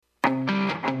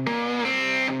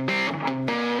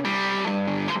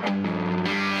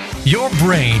Your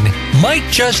brain might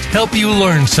just help you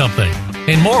learn something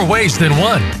in more ways than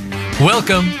one.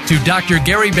 Welcome to Dr.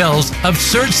 Gary Bell's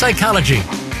Absurd Psychology.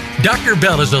 Dr.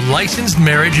 Bell is a licensed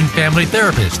marriage and family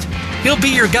therapist. He'll be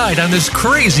your guide on this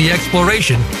crazy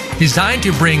exploration designed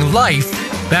to bring life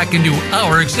back into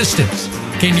our existence.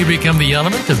 Can you become the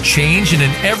element of change in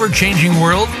an ever-changing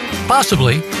world?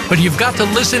 Possibly, but you've got to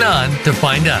listen on to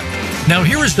find out. Now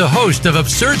here is the host of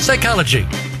Absurd Psychology,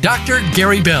 Dr.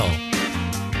 Gary Bell.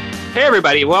 Hey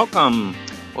everybody, welcome.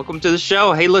 Welcome to the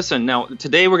show. Hey, listen, now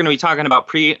today we're going to be talking about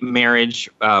pre-marriage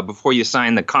before you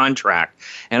sign the contract.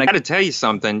 And I got to tell you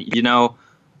something,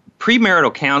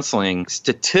 premarital counseling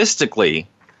statistically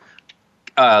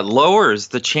lowers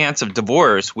the chance of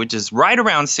divorce, which is right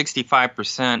around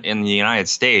 65% in the United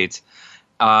States,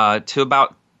 to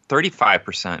about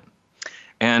 35%.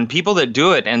 And people that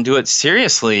do it and do it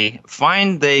seriously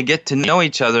find they get to know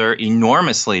each other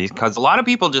enormously, because a lot of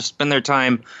people just spend their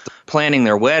time planning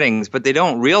their weddings, but they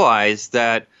don't realize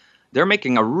that they're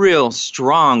making a real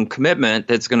strong commitment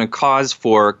that's going to cause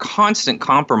for constant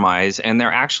compromise, and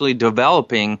they're actually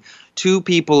developing two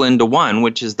people into one,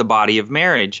 which is the body of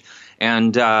marriage.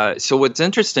 And so what's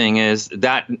interesting is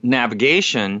that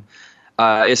navigation,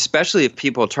 especially if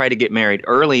people try to get married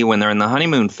early when they're in the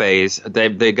honeymoon phase,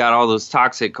 they got all those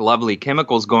toxic, lovely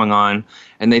chemicals going on,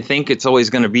 and they think it's always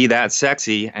going to be that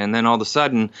sexy. And then all of a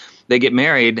sudden they get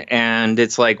married, and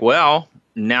it's like, well,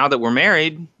 now that we're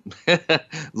married,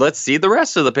 let's see the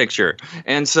rest of the picture.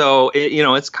 And so,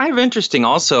 it's kind of interesting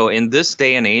also in this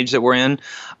day and age that we're in.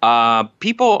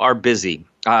 People are busy.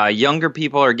 Younger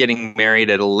people are getting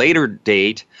married at a later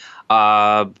date.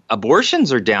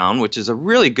 Abortions are down, which is a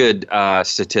really good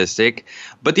statistic.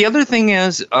 But the other thing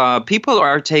is people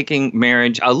are taking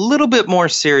marriage a little bit more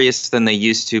serious than they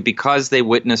used to because they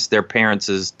witnessed their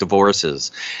parents'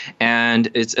 divorces. And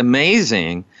it's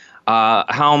amazing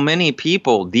how many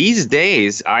people these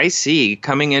days I see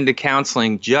coming into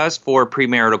counseling just for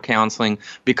premarital counseling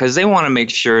because they want to make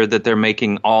sure that they're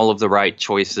making all of the right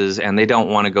choices, and they don't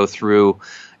want to go through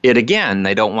it again.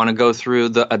 They don't want to go through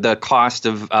the cost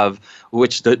of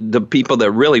which the people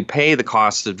that really pay the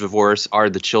cost of divorce are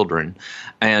the children.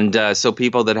 And so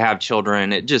people that have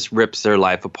children, it just rips their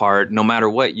life apart. No matter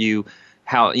what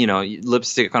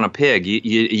lipstick on a pig,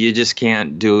 you just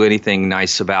can't do anything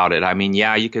nice about it. I mean,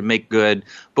 yeah, you can make good,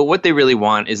 but what they really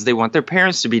want is they want their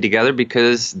parents to be together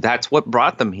because that's what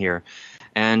brought them here.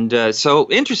 And so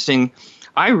interesting.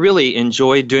 I really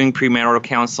enjoy doing premarital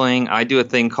counseling. I do a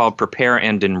thing called Prepare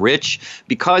and Enrich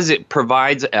because it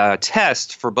provides a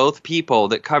test for both people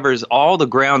that covers all the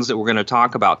grounds that we're going to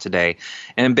talk about today.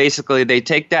 And basically, they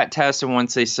take that test, and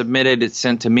once they submit it, it's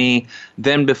sent to me.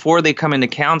 Then before they come into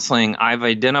counseling, I've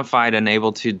identified and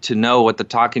able to know what the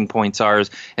talking points are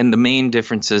and the main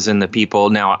differences in the people.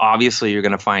 Now, obviously, you're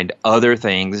going to find other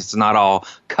things. It's not all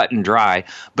cut and dry,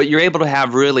 but you're able to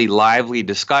have really lively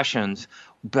discussions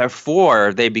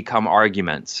before they become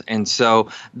arguments. And so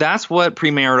that's what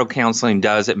premarital counseling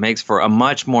does. It makes for a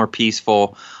much more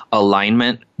peaceful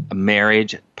alignment, a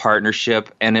marriage,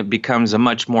 partnership, and it becomes a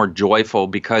much more joyful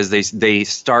because they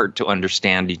start to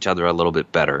understand each other a little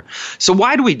bit better. So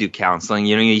why do we do counseling?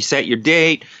 You set your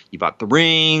date, you bought the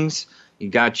rings, you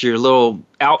got your little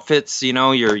outfits,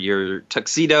 your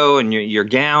tuxedo and your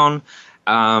gown.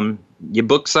 You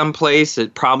book someplace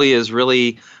that probably is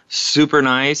really super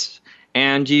nice.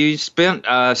 And you spent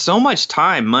so much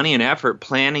time, money, and effort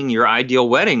planning your ideal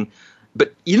wedding.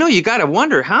 But, you got to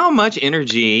wonder, how much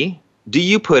energy do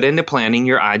you put into planning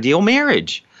your ideal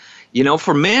marriage?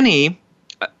 For many,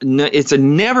 it's a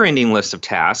never-ending list of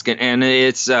tasks. And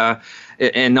it's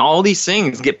and all these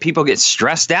things people get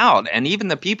stressed out. And even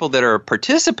the people that are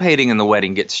participating in the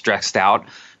wedding get stressed out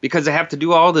because they have to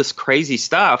do all this crazy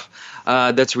stuff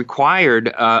that's required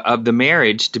of the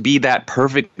marriage to be that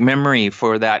perfect memory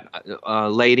for that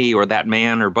lady or that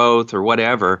man or both or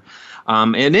whatever.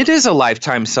 And it is a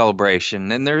lifetime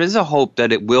celebration, and there is a hope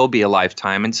that it will be a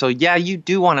lifetime. And so, yeah, you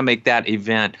do want to make that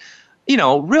event,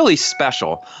 really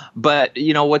special. But,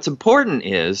 what's important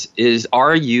is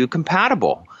are you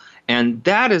compatible? And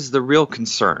that is the real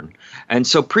concern. And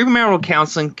so premarital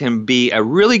counseling can be a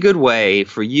really good way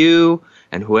for you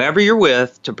and whoever you're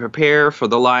with to prepare for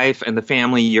the life and the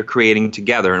family you're creating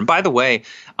together. And by the way,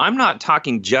 I'm not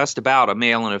talking just about a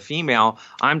male and a female.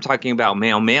 I'm talking about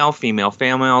male,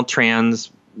 female, trans,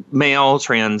 male,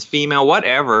 trans, female,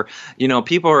 whatever.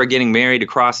 People are getting married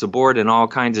across the board in all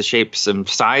kinds of shapes and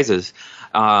sizes.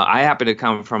 I happen to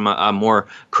come from a more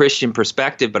Christian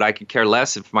perspective, but I could care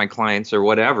less if my clients or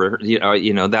whatever,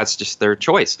 that's just their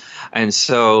choice. And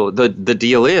so the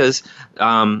deal is,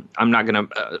 I'm not going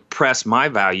to press my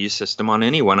value system on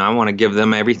anyone. I want to give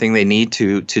them everything they need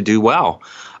to do well.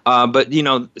 But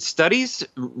studies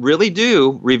really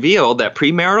do reveal that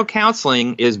premarital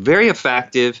counseling is very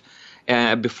effective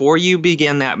before you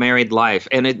begin that married life.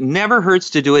 And it never hurts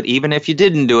to do it. Even if you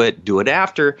didn't do it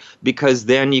after, because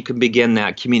then you can begin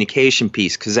that communication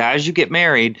piece. Because as you get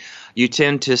married, you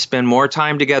tend to spend more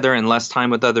time together and less time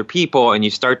with other people, and you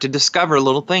start to discover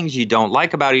little things you don't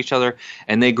like about each other,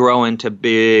 and they grow into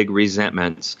big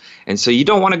resentments. And so you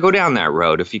don't want to go down that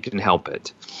road if you can help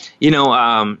it.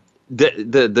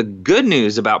 The good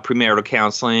news about premarital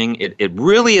counseling, it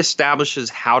really establishes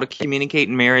how to communicate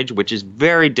in marriage, which is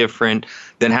very different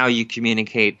than how you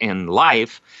communicate in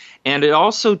life. And it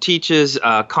also teaches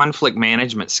conflict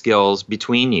management skills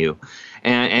between you.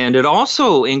 And it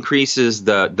also increases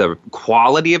the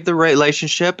quality of the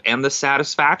relationship and the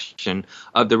satisfaction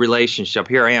of the relationship.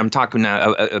 Here I am talking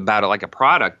about it like a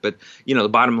product, but the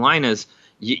bottom line is,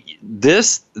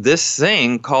 this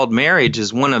thing called marriage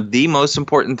is one of the most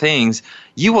important things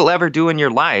you will ever do in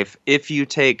your life if you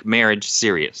take marriage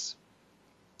serious.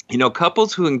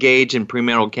 Couples who engage in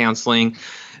premarital counseling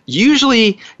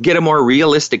usually get a more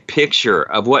realistic picture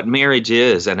of what marriage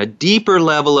is and a deeper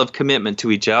level of commitment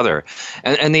to each other.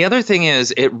 And the other thing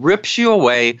is, it rips you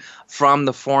away from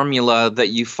the formula that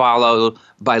you follow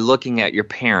by looking at your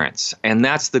parents. And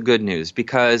that's the good news,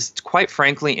 because quite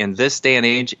frankly, in this day and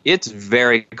age, it's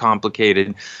very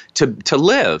complicated to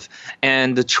live.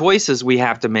 And the choices we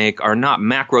have to make are not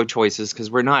macro choices,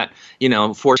 because we're not,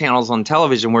 4 channels on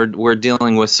television. We're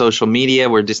dealing with social media.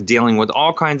 We're just dealing with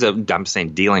all kinds of, I'm saying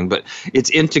dealing, but it's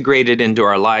integrated into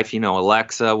our life,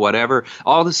 Alexa, whatever,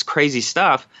 all this crazy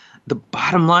stuff. The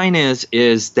bottom line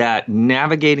is that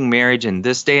navigating marriage in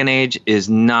this day and age is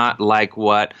not like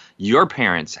what your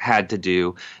parents had to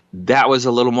do. That was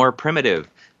a little more primitive.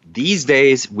 These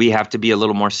days, we have to be a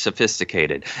little more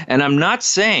sophisticated. And I'm not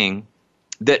saying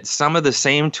that some of the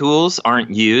same tools aren't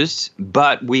used,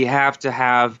 but we have to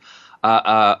have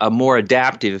a more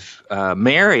adaptive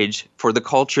marriage for the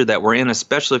culture that we're in,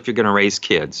 especially if you're going to raise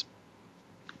kids.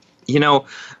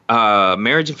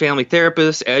 Marriage and family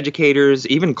therapists, educators,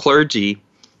 even clergy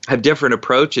have different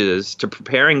approaches to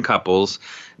preparing couples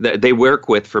that they work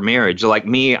with for marriage. Like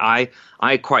me, I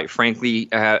quite frankly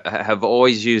have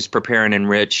always used Prepare and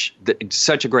Enrich. It's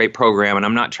such a great program, and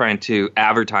I'm not trying to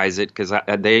advertise it because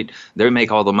they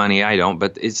make all the money, I don't.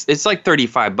 But it's like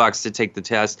 $35 to take the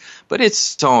test, but it's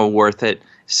so worth it,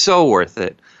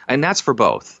 and that's for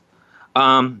both.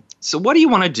 So what do you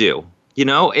want to do?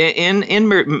 In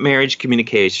marriage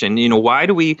communication, why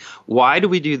do we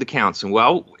do the counseling?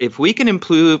 Well, if we can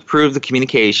improve the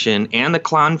communication and the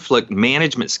conflict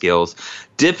management skills,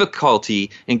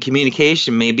 difficulty in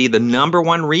communication may be the number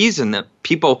one reason that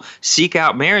people seek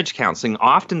out marriage counseling.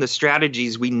 Often the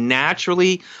strategies we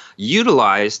naturally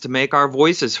utilize to make our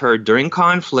voices heard during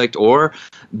conflict or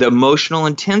the emotional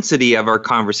intensity of our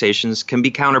conversations can be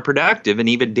counterproductive and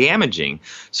even damaging.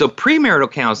 So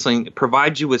premarital counseling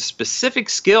provides you with specific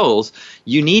skills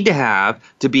you need to have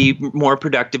to be more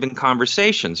productive in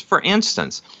conversations. For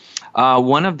instance,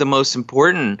 one of the most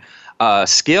important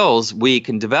skills we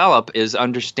can develop is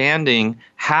understanding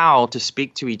how to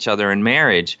speak to each other in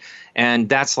marriage. And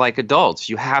that's like adults.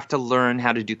 You have to learn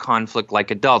how to do conflict like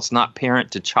adults, not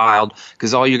parent to child,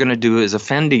 because all you're going to do is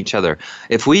offend each other.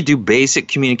 If we do basic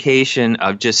communication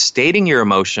of just stating your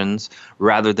emotions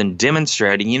rather than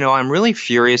demonstrating, I'm really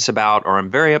furious about, or I'm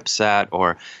very upset,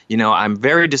 or, I'm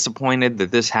very disappointed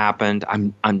that this happened.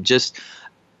 I'm just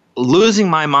losing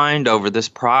my mind over this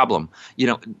problem.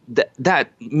 That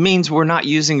means we're not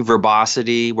using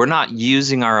verbosity, we're not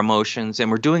using our emotions,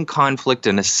 and we're doing conflict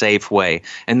in a safe way.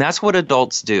 And that's what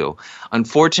adults do.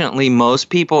 Unfortunately, most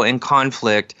people in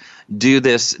conflict do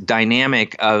this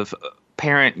dynamic of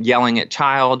parent yelling at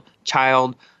child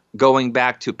going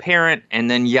back to parent, and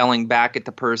then yelling back at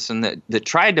the person that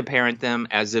tried to parent them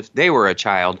as if they were a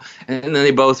child. And then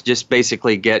they both just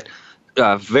basically get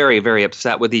very, very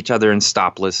upset with each other and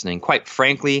stop listening. Quite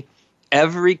frankly,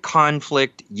 every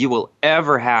conflict you will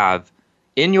ever have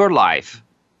in your life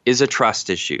is a trust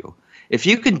issue. If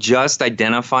you can just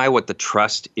identify what the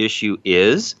trust issue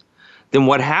is, then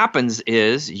what happens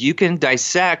is you can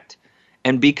dissect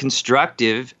and be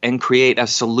constructive and create a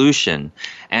solution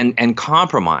and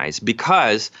compromise,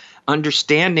 because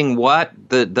understanding what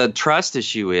the trust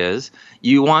issue is,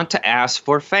 you want to ask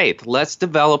for faith. Let's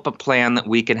develop a plan that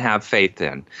we can have faith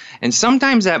in. And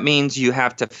sometimes that means you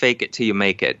have to fake it till you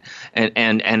make it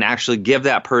and actually give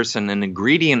that person an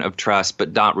ingredient of trust,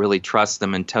 but not really trust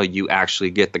them until you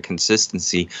actually get the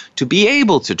consistency to be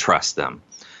able to trust them.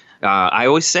 I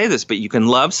always say this, but you can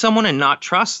love someone and not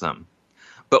trust them.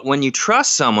 But when you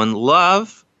trust someone,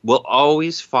 love will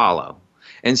always follow.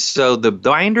 And so the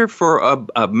binder for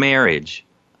a marriage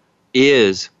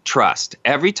is trust.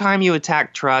 Every time you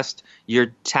attack trust,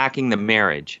 you're attacking the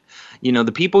marriage. You know,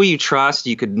 the people you trust,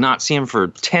 you could not see them for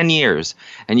 10 years,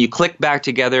 and you click back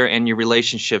together and your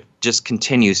relationship just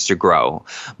continues to grow.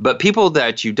 But people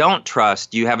that you don't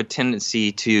trust, you have a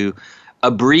tendency to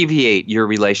abbreviate your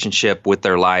relationship with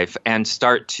their life and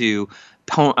start to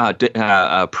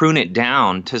prune it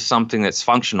down to something that's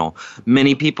functional.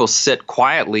 Many people sit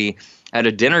quietly at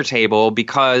a dinner table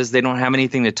because they don't have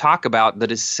anything to talk about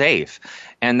that is safe.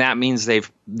 And that means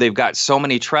they've got so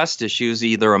many trust issues,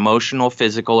 either emotional,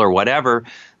 physical, or whatever,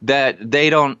 that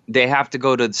they have to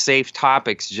go to safe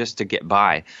topics just to get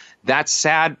by. That's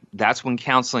sad. That's when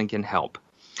counseling can help.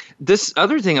 This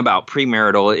other thing about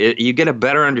premarital, you get a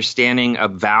better understanding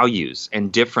of values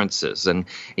and differences, and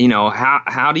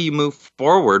how do you move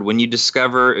forward when you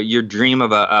discover your dream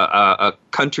of a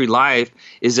country life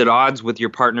is at odds with your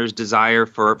partner's desire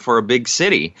for a big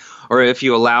city, or if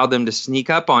you allow them to sneak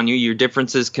up on you, your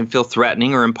differences can feel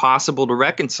threatening or impossible to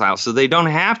reconcile. So they don't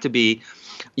have to be.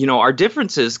 Our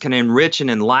differences can enrich and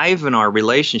enliven our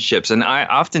relationships. And I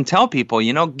often tell people,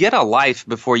 get a life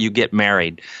before you get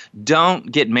married.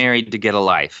 Don't get married to get a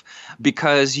life,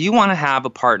 because you want to have a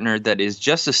partner that is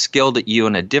just as skilled at you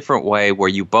in a different way, where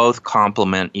you both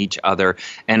complement each other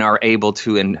and are able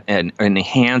to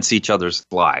enhance each other's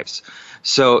lives.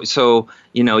 So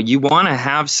you want to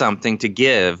have something to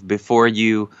give before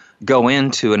you go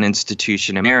into an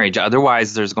institution of marriage.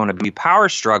 Otherwise, there's going to be power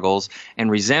struggles and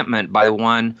resentment by the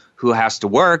one who has to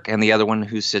work and the other one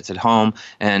who sits at home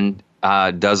and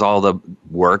does all the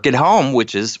work at home,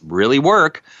 which is really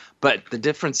work. But the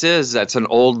difference is that's an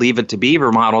old Leave It to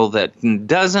Beaver model that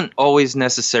doesn't always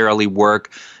necessarily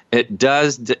work. It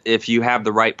does if you have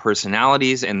the right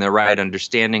personalities and the right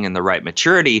understanding and the right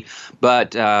maturity,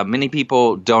 but many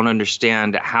people don't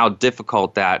understand how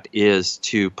difficult that is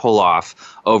to pull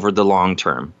off over the long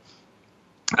term.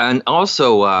 And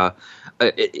also,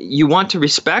 you want to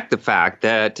respect the fact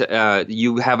that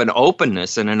you have an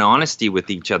openness and an honesty with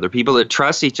each other. People that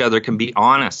trust each other can be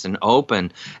honest and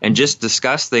open and just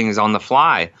discuss things on the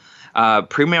fly.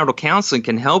 Premarital counseling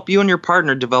can help you and your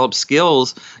partner develop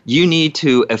skills you need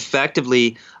to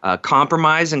effectively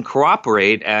compromise and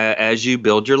cooperate as you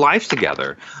build your life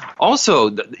together.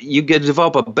 Also, you get to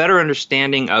develop a better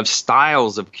understanding of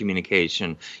styles of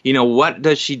communication. What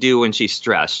does she do when she's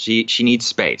stressed? She needs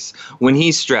space. When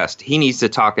he's stressed, he needs to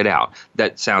talk it out.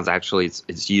 That sounds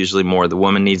it's usually more the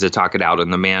woman needs to talk it out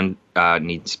and the man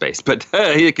needs space. But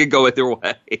it could go either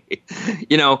way.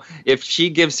 If she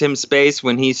gives him space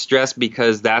when he's stressed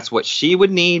because that's what she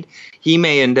would need, he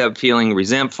may end up feeling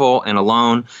resentful and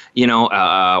alone,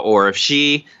 or if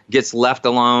she gets left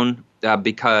alone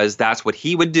because that's what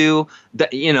he would do,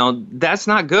 that's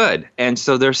not good. And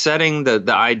so they're setting the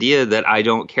idea that I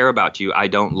don't care about you, I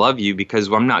don't love you, because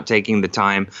I'm not taking the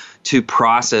time to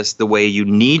process the way you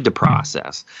need to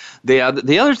process. The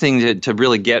other thing to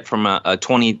really get from a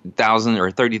 20,000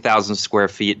 or 30,000 square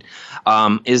feet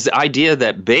is the idea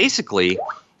that basically,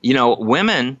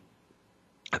 women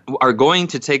are going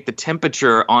to take the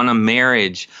temperature on a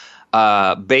marriage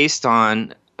based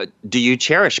on, do you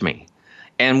cherish me?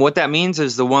 And what that means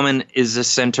is the woman is the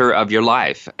center of your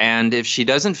life. And if she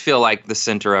doesn't feel like the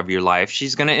center of your life,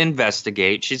 she's going to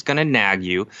investigate. She's going to nag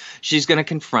you. She's going to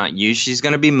confront you. She's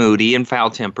going to be moody and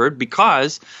foul-tempered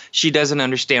because she doesn't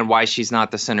understand why she's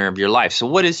not the center of your life. So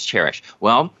what is cherish?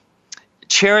 Well,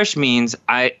 cherish means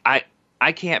I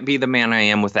can't be the man I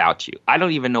am without you. I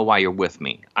don't even know why you're with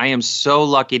me. I am so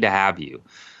lucky to have you.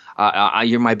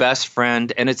 You're my best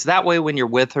friend, and it's that way when you're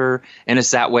with her, and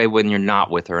it's that way when you're not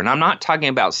with her. And I'm not talking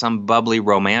about some bubbly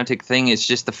romantic thing. It's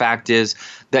just the fact is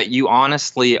that you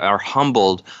honestly are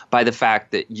humbled by the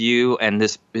fact that you and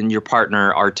your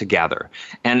partner are together.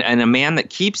 And a man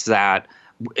that keeps that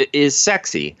is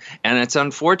sexy, and it's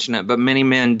unfortunate, but many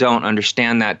men don't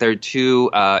understand that. They're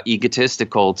too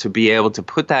egotistical to be able to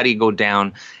put that ego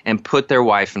down and put their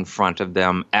wife in front of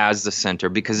them as the center,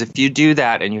 because if you do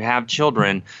that and you have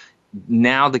children,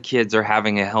 now the kids are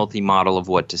having a healthy model of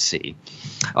what to see.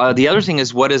 The other thing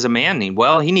is, what does a man need?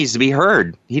 Well, he needs to be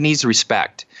heard. He needs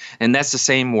respect. And that's the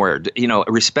same word.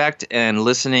 Respect and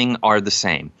listening are the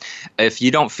same. If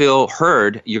you don't feel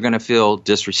heard, you're going to feel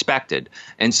disrespected.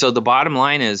 And so the bottom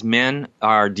line is men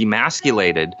are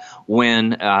demasculated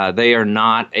when they are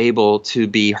not able to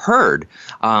be heard.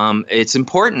 It's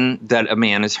important that a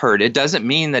man is heard. It doesn't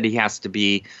mean that he has to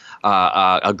be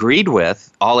agreed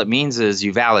with. All it means is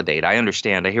you validate. I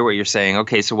understand. I hear what you're saying.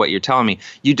 Okay, so what you're telling me,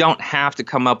 you don't have to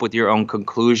come up with your own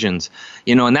conclusions.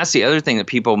 And that's the other thing that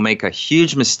people make a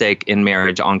huge mistake in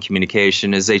marriage on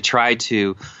communication is they try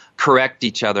to correct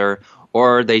each other,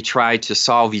 or they try to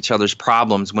solve each other's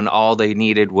problems when all they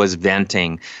needed was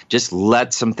venting. Just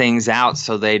let some things out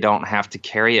so they don't have to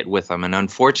carry it with them. And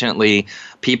unfortunately,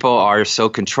 people are so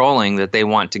controlling that they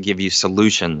want to give you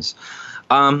solutions.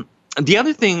 The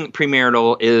other thing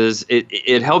premarital is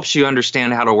it helps you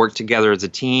understand how to work together as a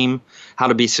team, how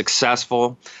to be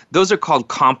successful. Those are called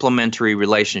complementary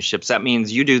relationships. That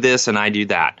means you do this and I do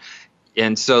that.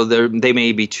 And so they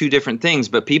may be two different things,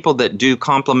 but people that do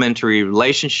complementary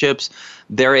relationships,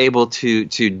 they're able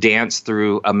to dance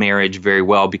through a marriage very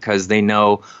well because they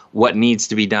know what needs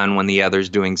to be done when the other's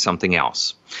doing something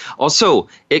else. Also,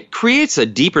 it creates a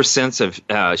deeper sense of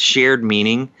shared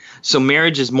meaning. So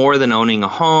marriage is more than owning a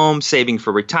home, saving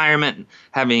for retirement,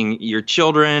 having your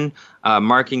children,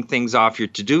 marking things off your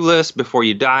to-do list before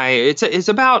you die. It's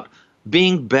about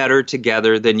being better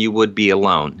together than you would be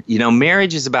alone.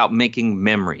 Marriage is about making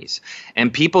memories.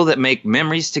 And people that make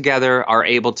memories together are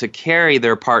able to carry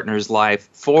their partner's life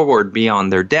forward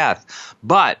beyond their death.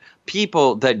 But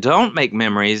people that don't make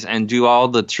memories and do all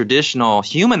the traditional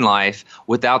human life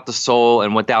without the soul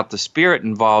and without the spirit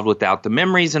involved, without the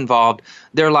memories involved,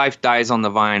 their life dies on the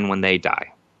vine when they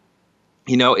die.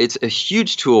 It's a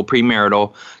huge tool,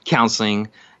 premarital counseling.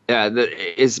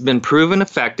 It's been proven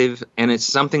effective, and it's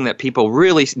something that people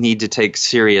really need to take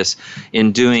serious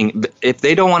in doing. If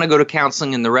they don't want to go to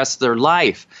counseling in the rest of their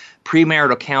life,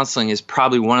 premarital counseling is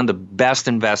probably one of the best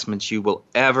investments you will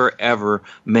ever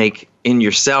make in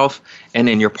yourself and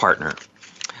in your partner.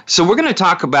 So we're going to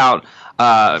talk about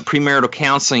premarital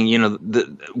counseling,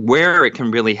 where it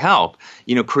can really help.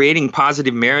 Creating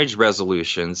positive marriage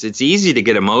resolutions. It's easy to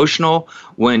get emotional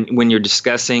when you're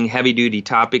discussing heavy-duty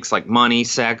topics like money,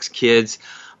 sex, kids.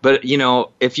 But,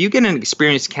 if you get an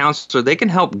experienced counselor, they can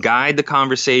help guide the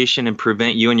conversation and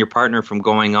prevent you and your partner from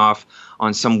going off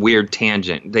on some weird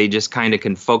tangent. They just kind of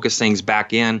can focus things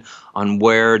back in on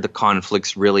where the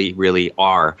conflicts really, really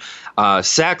are.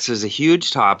 Sex is a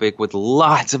huge topic with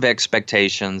lots of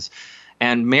expectations.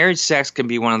 And marriage sex can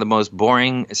be one of the most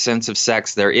boring sense of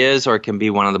sex there is, or it can be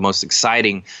one of the most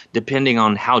exciting, depending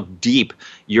on how deep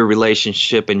your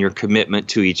relationship and your commitment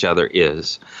to each other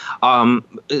is. Some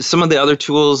of the other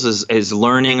tools is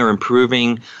learning or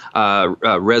improving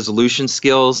resolution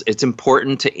skills. It's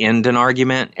important to end an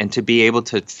argument and to be able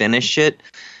to finish it.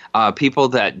 People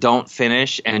that don't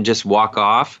finish and just walk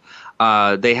off,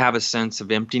 they have a sense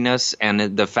of emptiness,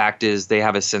 and the fact is they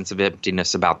have a sense of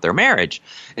emptiness about their marriage.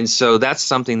 And so that's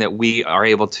something that we are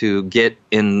able to get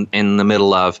in the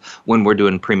middle of when we're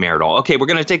doing premarital. Okay, we're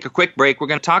going to take a quick break. We're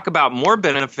going to talk about more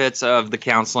benefits of the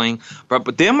counseling,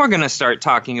 but then we're going to start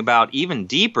talking about even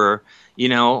deeper,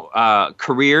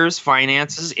 careers,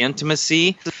 finances,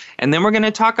 intimacy, and then we're going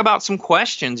to talk about some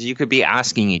questions you could be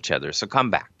asking each other. So come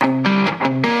back.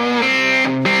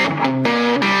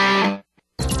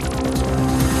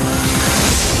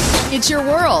 It's your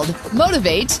world.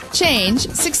 Motivate, change,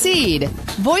 succeed.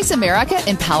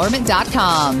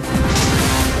 VoiceAmericaEmpowerment.com.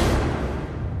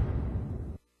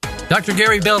 Dr.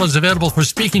 Gary Bell is available for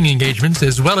speaking engagements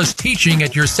as well as teaching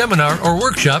at your seminar or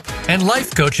workshop and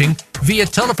life coaching via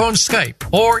telephone,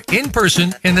 Skype, or in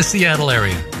person in the Seattle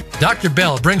area. Dr.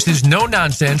 Bell brings his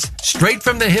no-nonsense,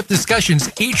 straight-from-the-hip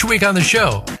discussions each week on the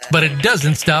show, but it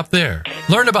doesn't stop there.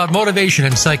 Learn about motivation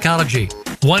and psychology,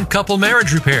 one-couple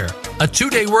marriage repair, a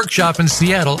 2-day workshop in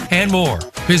Seattle, and more.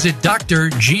 Visit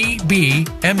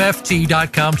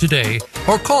drgbmft.com today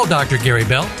or call Dr. Gary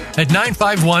Bell at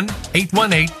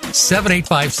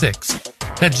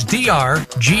 951-818-7856. That's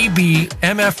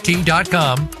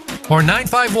drgbmft.com or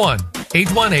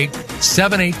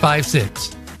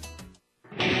 951-818-7856.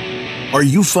 Are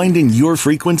you finding your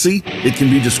frequency? It can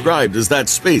be described as that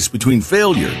space between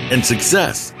failure and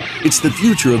success. It's the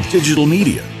future of digital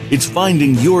media. It's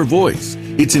finding your voice.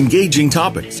 It's engaging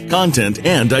topics, content,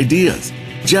 and ideas.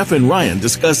 Jeff and Ryan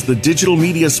discuss the digital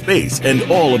media space and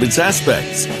all of its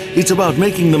aspects. It's about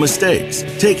making the mistakes,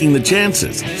 taking the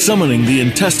chances, summoning the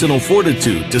intestinal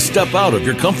fortitude to step out of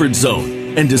your comfort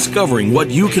zone, and discovering what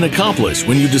you can accomplish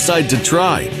when you decide to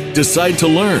try, decide to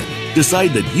learn,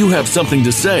 decide that you have something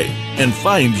to say, and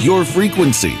find your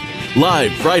frequency.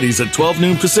 Live Fridays at 12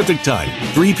 noon Pacific Time,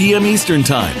 3 p.m. Eastern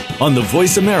Time on the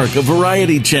Voice America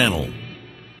Variety Channel.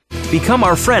 Become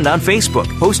our friend on Facebook.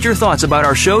 Post your thoughts about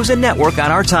our shows and network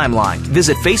on our timeline.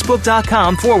 Visit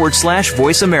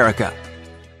facebook.com/Voice America.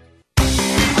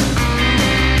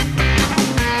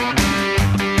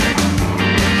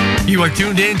 You are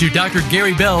tuned in to Dr.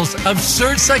 Gary Bell's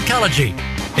Absurd Psychology.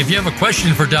 If you have a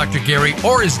question for Dr. Gary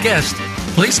or his guest,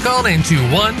 please call in to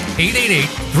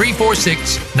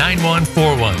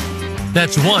 1-888-346-9141.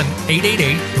 That's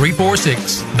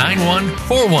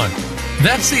 1-888-346-9141.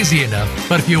 That's easy enough,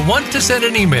 but if you want to send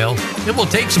an email, it will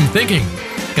take some thinking.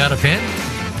 Got a pen?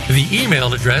 The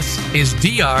email address is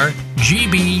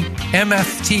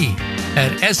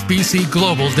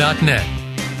drgbmft@sbcglobal.net.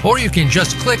 Or you can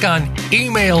just click on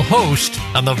Email Host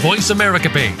on the Voice America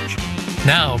page.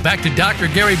 Now, back to Dr.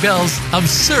 Gary Bell's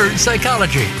Absurd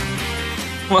Psychology.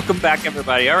 Welcome back,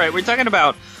 everybody. All right, we're talking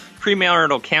about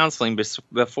premarital counseling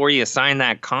before you sign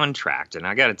that contract. And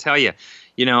I got to tell you,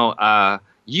 you know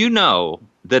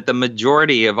that the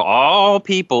majority of all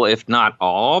people, if not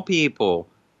all people,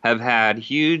 have had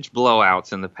huge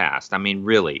blowouts in the past. I mean,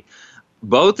 really.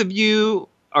 Both of you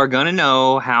are going to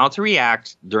know how to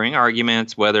react during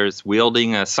arguments, whether it's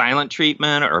wielding a silent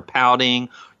treatment or pouting,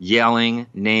 yelling,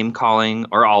 name-calling,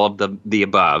 or all of the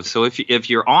above. So if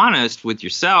you're honest with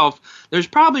yourself, there's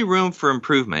probably room for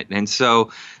improvement. And so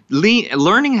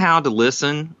learning how to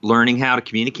listen, learning how to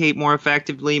communicate more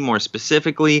effectively, more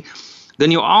specifically,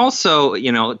 then you also,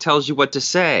 it tells you what to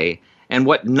say and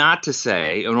what not to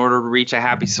say in order to reach a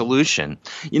happy solution.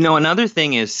 Another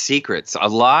thing is secrets. A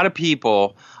lot of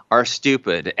people are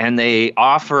stupid and they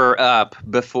offer up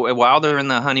while they're in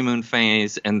the honeymoon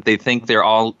phase and they think they're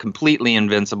all completely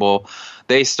invincible.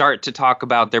 They start to talk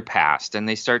about their past and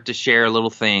they start to share little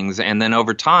things. And then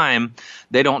over time,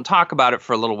 they don't talk about it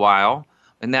for a little while.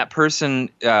 And that person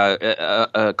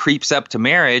creeps up to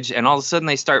marriage, and all of a sudden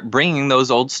they start bringing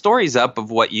those old stories up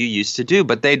of what you used to do,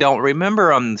 but they don't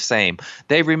remember them the same.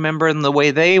 They remember them the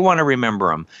way they want to remember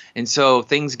them. And so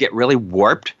things get really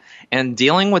warped, and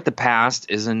dealing with the past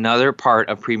is another part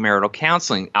of premarital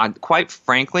counseling. Quite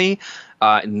frankly,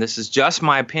 and this is just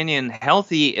my opinion,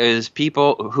 healthy is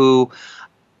people who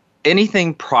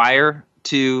anything prior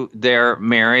to their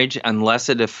marriage, unless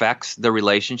it affects the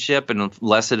relationship and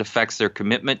unless it affects their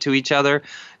commitment to each other,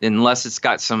 unless it's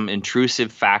got some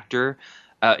intrusive factor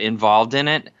involved in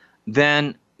it,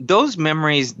 then those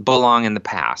memories belong in the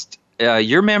past.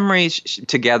 Your memories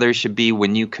together should be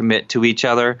when you commit to each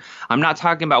other. I'm not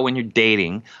talking about when you're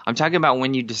dating. I'm talking about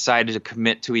when you decided to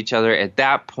commit to each other. At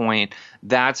that point,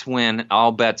 that's when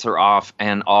all bets are off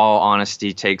and all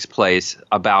honesty takes place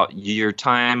about your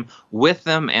time with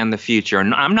them and the future.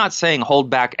 And I'm not saying hold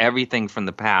back everything from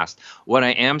the past. What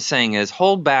I am saying is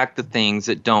hold back the things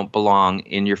that don't belong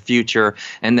in your future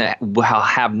and that will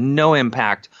have no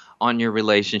impact on your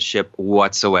relationship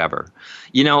whatsoever.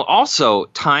 Also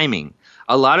timing.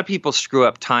 A lot of people screw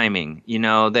up timing.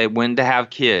 When to have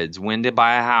kids, when to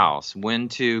buy a house, when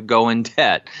to go in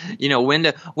debt, when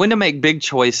to make big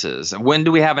choices. When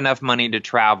do we have enough money to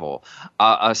travel?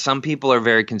 Some people are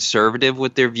very conservative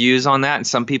with their views on that, and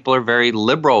some people are very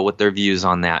liberal with their views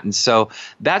on that. And so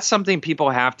that's something people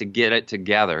have to get it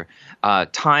together.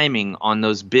 Timing on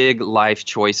those big life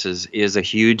choices is a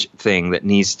huge thing that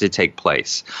needs to take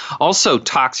place. Also,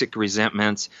 toxic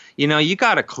resentments. You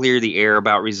got to clear the air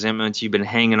about resentments you've been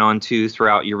hanging on to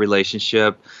throughout your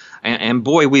relationship. And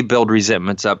boy, we build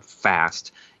resentments up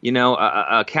fast.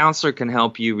 A counselor can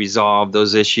help you resolve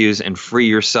those issues and free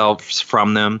yourself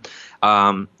from them.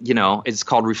 It's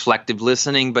called reflective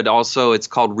listening, but also it's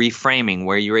called reframing,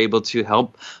 where you're able to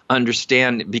help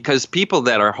understand, because people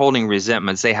that are holding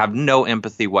resentments, they have no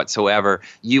empathy whatsoever.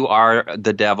 You are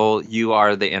the devil. You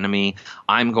are the enemy.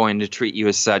 I'm going to treat you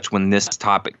as such when this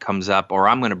topic comes up, or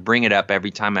I'm going to bring it up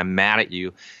every time I'm mad at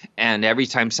you. And every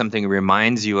time something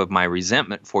reminds you of my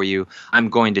resentment for you, I'm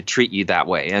going to treat you that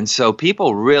way. And so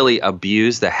people really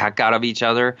abuse the heck out of each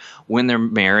other when they're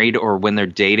married or when they're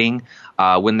dating.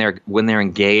 When they're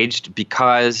engaged,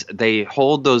 because they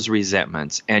hold those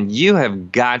resentments, and you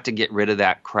have got to get rid of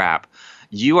that crap.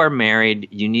 You are married.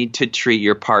 You need to treat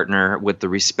your partner with the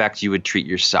respect you would treat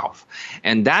yourself.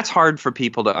 And that's hard for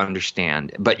people to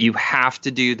understand, but you have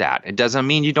to do that. It doesn't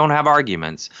mean you don't have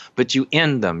arguments, but you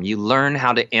end them. You learn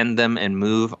how to end them and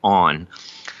move on.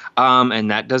 And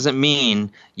that doesn't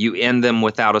mean you end them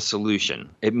without a solution.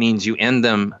 It means you end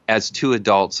them as two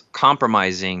adults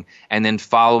compromising and then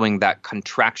following that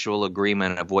contractual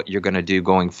agreement of what you're going to do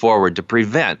going forward to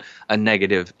prevent a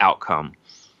negative outcome.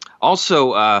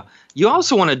 Also, you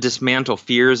also want to dismantle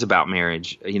fears about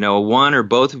marriage. One or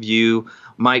both of you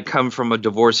might come from a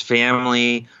divorced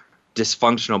family,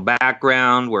 dysfunctional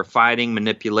background where fighting,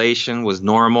 manipulation was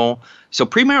normal. So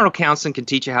premarital counseling can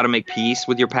teach you how to make peace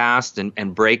with your past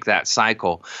and break that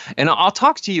cycle. And I'll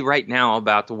talk to you right now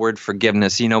about the word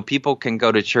forgiveness. You know, people can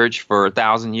go to church for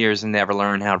 1,000 years and never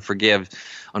learn how to forgive,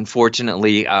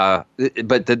 unfortunately.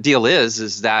 But the deal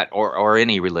is that, or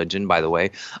any religion, by the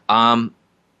way,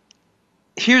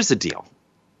 here's the deal.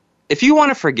 If you want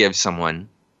to forgive someone,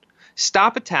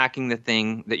 stop attacking the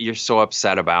thing that you're so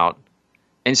upset about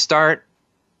and start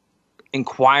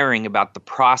inquiring about the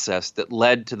process that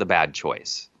led to the bad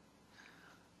choice.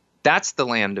 That's the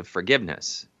land of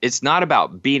forgiveness. It's not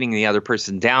about beating the other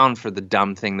person down for the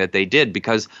dumb thing that they did,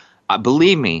 because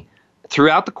believe me,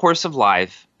 throughout the course of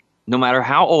life, no matter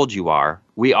how old you are,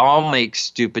 we all make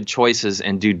stupid choices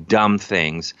and do dumb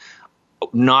things,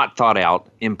 not thought out,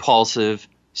 impulsive,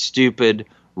 stupid,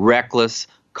 reckless,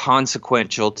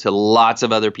 consequential to lots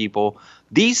of other people.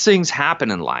 These things happen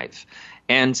in life.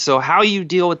 And so how you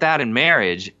deal with that in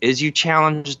marriage is you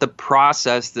challenge the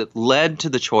process that led to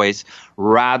the choice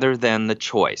rather than the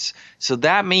choice. So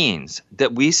that means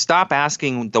that we stop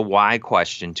asking the why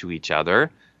question to each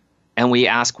other and we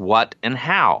ask what and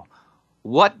how.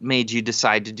 What made you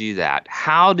decide to do that?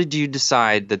 How did you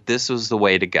decide that this was the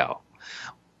way to go?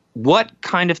 What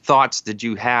kind of thoughts did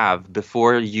you have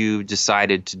before you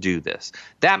decided to do this?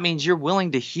 That means you're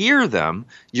willing to hear them,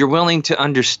 you're willing to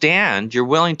understand, you're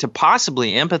willing to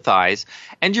possibly empathize,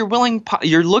 and you're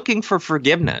looking for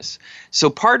forgiveness. So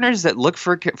partners that look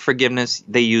for forgiveness,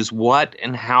 they use what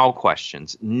and how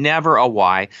questions, never a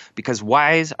why, because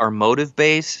whys are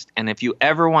motive-based, and if you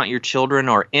ever want your children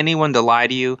or anyone to lie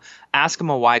to you, ask them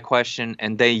a why question,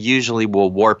 and they usually will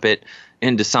warp it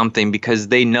into something because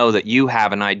they know that you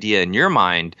have an idea in your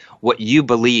mind what you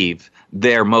believe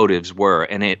their motives were,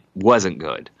 and it wasn't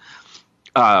good.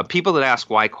 People that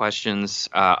ask why questions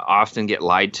often get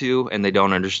lied to, and they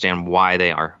don't understand why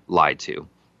they are lied to.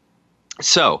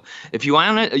 So if you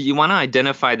want to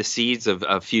identify the seeds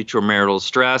of future marital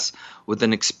stress with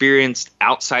an experienced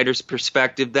outsider's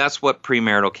perspective, that's what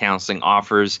premarital counseling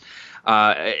offers.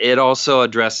 It also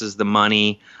addresses the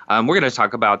money. We're going to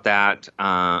talk about that,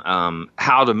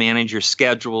 how to manage your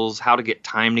schedules, how to get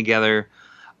time together.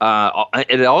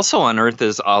 It also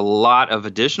unearths a lot of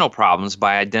additional problems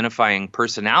by identifying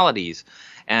personalities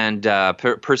and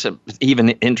even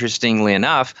interestingly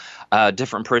enough,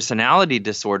 different personality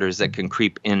disorders that can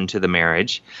creep into the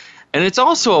marriage. And it's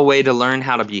also a way to learn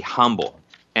how to be humble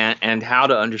and how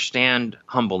to understand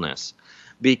humbleness.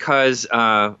 Because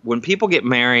when people get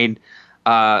married,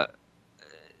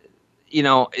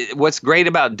 what's great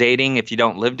about dating if you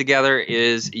don't live together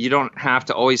is you don't have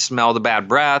to always smell the bad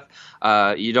breath.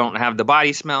 You don't have the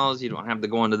body smells. You don't have to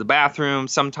go into the bathroom.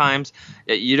 Sometimes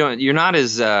you're not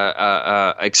as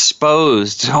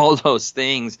exposed to all those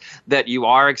things that you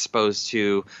are exposed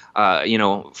to,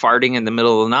 farting in the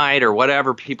middle of the night or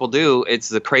whatever people do. It's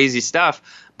the crazy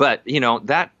stuff. But,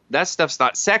 that stuff's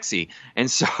not sexy.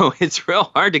 And so it's real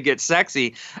hard to get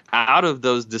sexy out of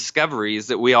those discoveries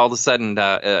that we all of a sudden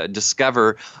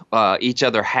discover each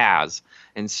other has.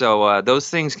 And so those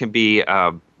things can be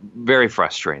very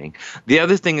frustrating. The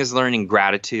other thing is learning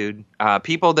gratitude.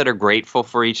 People that are grateful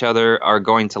for each other are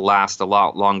going to last a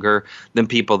lot longer than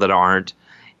people that aren't.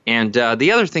 And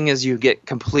the other thing is you get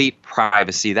complete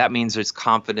privacy. That means there's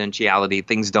confidentiality.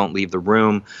 Things don't leave the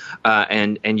room,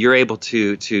 and you're able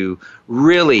to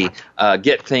really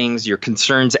get things, your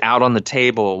concerns out on the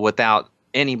table without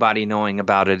anybody knowing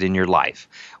about it in your life,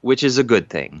 which is a good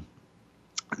thing.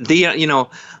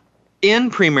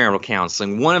 In premarital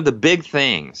counseling, one of the big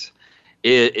things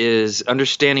is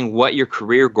understanding what your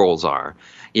career goals are.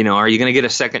 Are you going to get a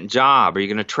second job? Are you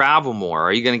going to travel more?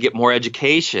 Are you going to get more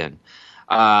education?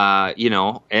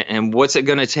 And what's it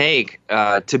going to take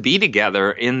to be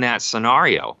together in that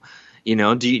scenario?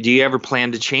 Do you ever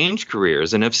plan to change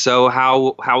careers? And if so,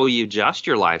 how will you adjust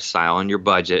your lifestyle and your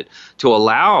budget to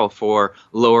allow for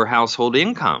lower household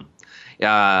income?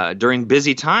 During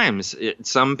busy times,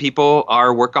 some people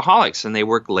are workaholics and they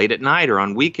work late at night or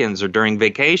on weekends or during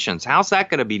vacations. How's that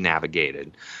going to be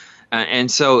navigated?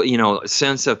 And so,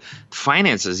 sense of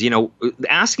finances,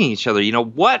 asking each other,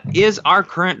 what is our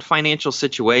current financial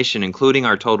situation, including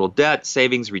our total debt,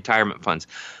 savings, retirement funds?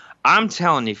 I'm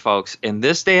telling you, folks, in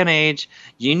this day and age,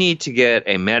 you need to get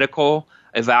a medical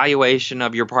evaluation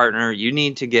of your partner. You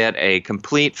need to get a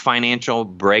complete financial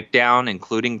breakdown,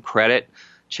 including credit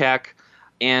check.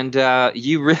 And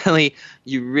you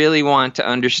really want to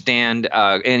understand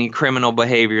any criminal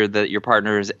behavior that your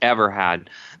partner has ever had.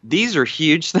 These are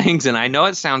huge things, and I know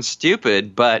it sounds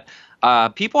stupid, but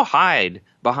People hide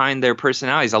behind their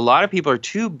personalities. A lot of people are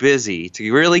too busy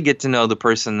to really get to know the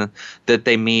person that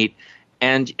they meet.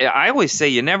 And I always say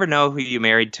you never know who you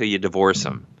married till you divorce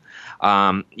them.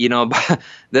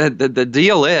 The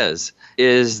deal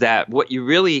is that what you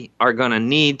really are going to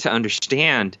need to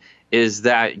understand is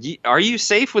that are you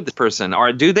safe with this person,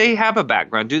 or do they have a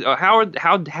background? How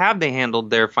have they handled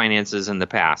their finances in the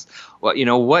past?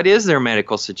 Well, what is their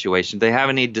medical situation? Do they have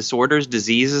any disorders,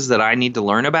 diseases that I need to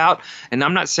learn about? And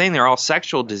I'm not saying they're all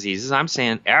sexual diseases. I'm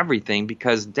saying everything,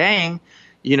 because dang,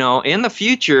 in the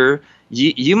future,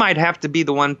 you might have to be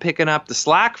the one picking up the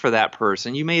slack for that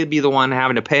person. You may be the one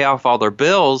having to pay off all their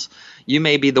bills. You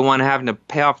may be the one having to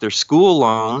pay off their school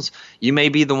loans. You may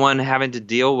be the one having to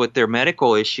deal with their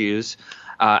medical issues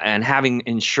and having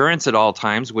insurance at all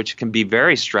times, which can be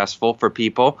very stressful for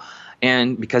people,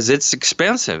 and because it's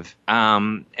expensive.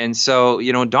 And so,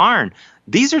 darn,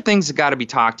 these are things that got to be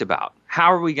talked about.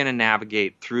 How are we going to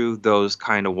navigate through those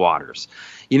kind of waters?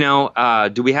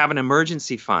 Do we have an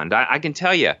emergency fund? I can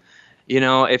tell you.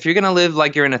 If you're going to live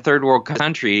like you're in a third world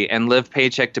country and live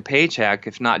paycheck to paycheck,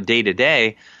 if not day to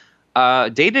day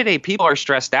people are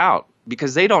stressed out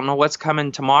because they don't know what's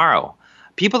coming tomorrow.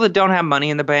 People that don't have money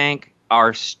in the bank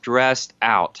are stressed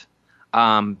out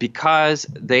because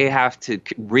they have to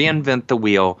reinvent the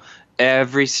wheel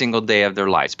every single day of their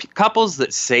lives. Couples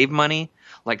that save money,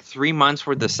 like 3 months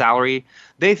worth of salary,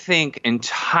 they think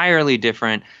entirely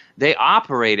different. They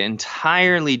operate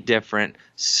entirely different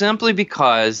simply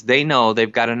because they know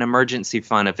they've got an emergency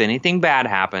fund if anything bad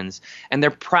happens, and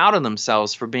they're proud of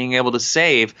themselves for being able to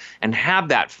save and have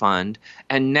that fund,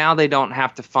 and now they don't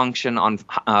have to function on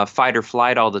fight or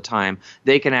flight all the time.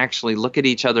 They can actually look at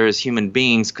each other as human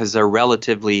beings because they're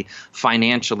relatively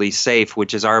financially safe,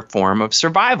 which is our form of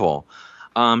survival.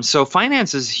 So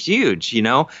finance is huge,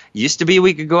 Used to be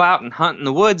we could go out and hunt in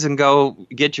the woods and go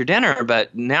get your dinner,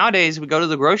 but nowadays we go to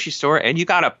the grocery store and you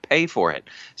got to pay for it.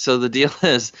 So the deal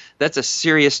is that's a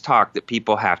serious talk that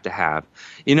people have to have.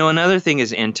 Another thing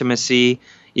is intimacy.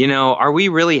 Are we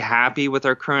really happy with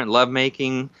our current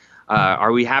lovemaking?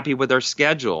 Are we happy with our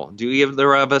schedule? Do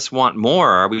either of us want more?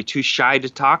 Are we too shy to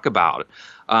talk about it?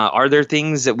 Are there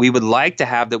things that we would like to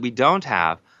have that we don't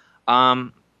have?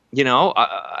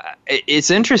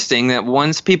 It's interesting that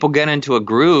once people get into a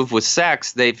groove with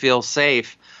sex, they feel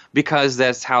safe because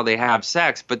that's how they have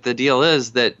sex. But the deal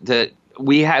is that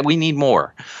we need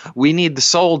more. We need the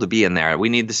soul to be in there. We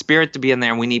need the spirit to be in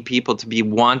there. And we need people to be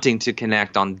wanting to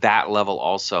connect on that level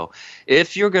also.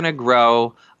 If you're going to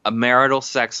grow a marital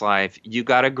sex life, you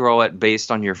got to grow it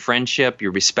based on your friendship,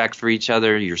 your respect for each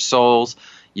other, your souls,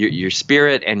 your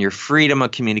spirit, and your freedom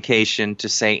of communication to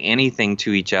say anything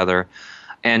to each other,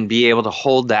 and be able to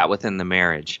hold that within the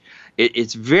marriage.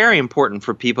 It's very important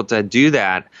for people to do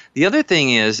that. The other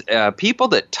thing is people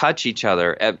that touch each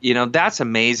other, that's an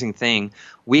amazing thing.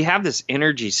 We have this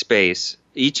energy space,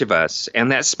 each of us,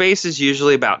 and that space is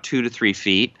usually about 2 to 3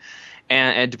 feet,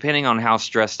 and depending on how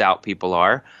stressed out people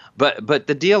are. But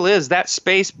the deal is that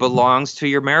space belongs to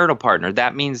your marital partner.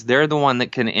 That means they're the one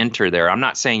that can enter there. I'm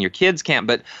not saying your kids can't,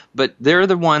 but they're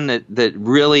the one that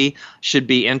really should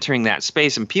be entering that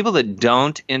space. And people that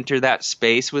don't enter that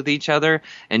space with each other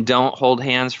and don't hold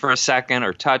hands for a second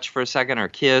or touch for a second or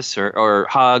kiss or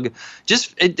hug,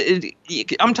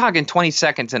 I'm talking 20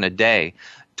 seconds in a day.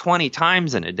 20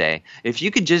 times in a day. If you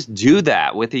could just do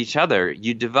that with each other,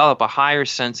 you develop a higher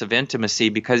sense of intimacy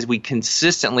because we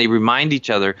consistently remind each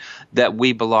other that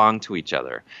we belong to each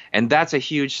other. And that's a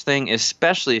huge thing,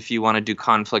 especially if you want to do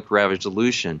conflict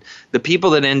resolution. The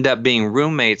people that end up being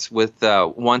roommates with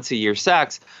once a year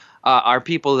sex are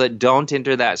people that don't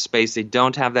enter that space. They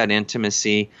don't have that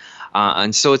intimacy.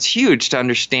 And so it's huge to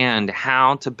understand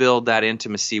how to build that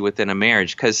intimacy within a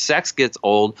marriage, because sex gets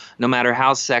old. No matter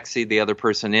how sexy the other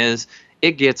person is,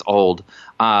 it gets old,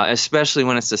 especially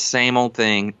when it's the same old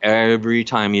thing every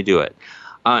time you do it.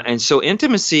 And so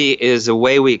intimacy is a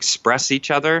way we express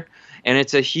each other, and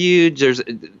it's a huge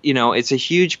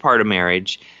part of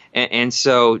marriage. And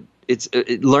so it's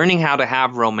learning how to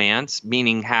have romance,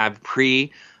 meaning have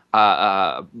pre-sex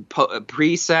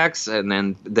and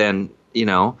then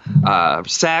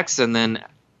sex, and then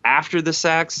after the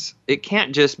sex, it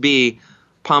can't just be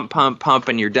pump,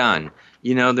 and you're done.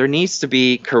 There needs to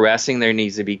be caressing, there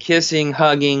needs to be kissing,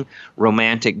 hugging,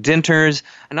 romantic dinners.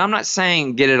 And I'm not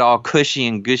saying get it all cushy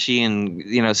and gushy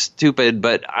and, stupid,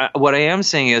 but what I am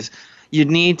saying is you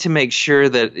need to make sure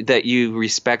that you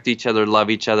respect each other, love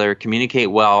each other,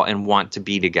 communicate well, and want to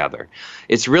be together.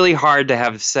 It's really hard to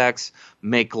have sex,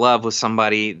 make love with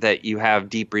somebody that you have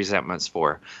deep resentments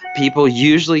for. People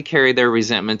usually carry their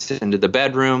resentments into the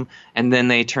bedroom, and then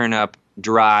they turn up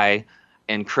dry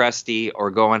and crusty or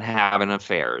going having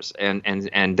affairs, and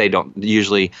they don't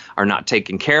usually are not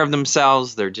taking care of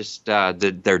themselves. They're just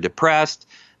they're depressed.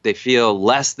 They feel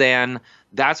less than.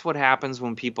 That's what happens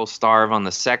when people starve on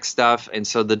the sex stuff. And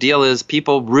so the deal is,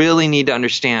 people really need to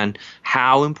understand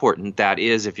how important that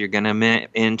is if you're going to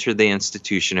enter the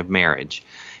institution of marriage.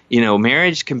 You know,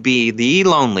 marriage can be the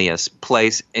loneliest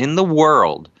place in the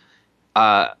world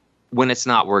when it's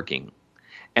not working.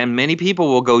 And many people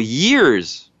will go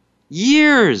years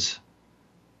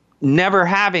never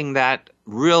having that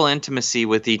real intimacy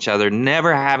with each other,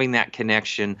 never having that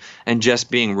connection, and just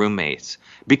being roommates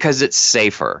because it's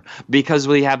safer, because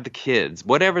we have the kids,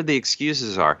 whatever the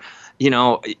excuses are. You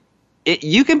know,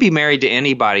 you can be married to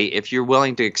anybody if you're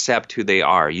willing to accept who they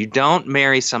are. You don't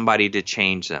marry somebody to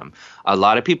change them. A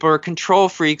lot of people are control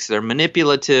freaks, they're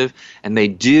manipulative, and they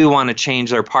do want to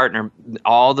change their partner,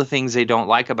 all the things they don't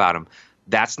like about them.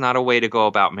 That's not a way to go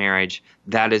about marriage.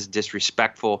 That is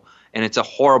disrespectful, and it's a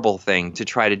horrible thing to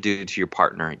try to do to your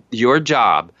partner. Your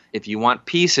job, if you want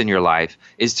peace in your life,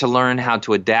 is to learn how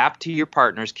to adapt to your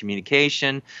partner's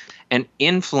communication and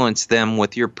influence them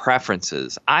with your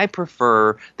preferences. I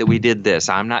prefer that we did this.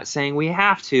 I'm not saying we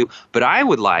have to, but I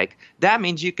would like. That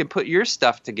means you can put your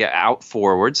stuff to get out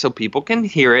forward so people can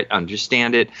hear it,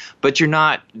 understand it, but you're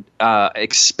not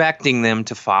expecting them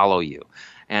to follow you.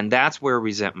 And that's where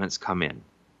resentments come in.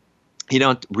 You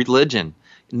know, religion,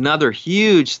 another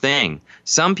huge thing.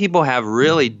 Some people have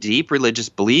really deep religious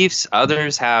beliefs.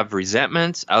 Others have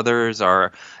resentments. Others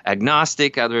are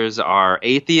agnostic. Others are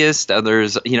atheist.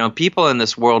 Others, you know, people in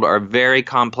this world are very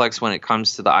complex when it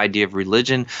comes to the idea of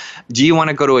religion. Do you want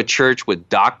to go to a church with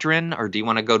doctrine, or do you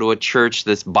want to go to a church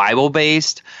that's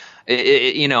Bible-based?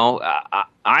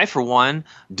 I, for one,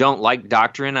 don't like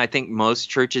doctrine. I think most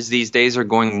churches these days are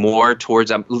going more towards,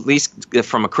 at least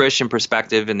from a Christian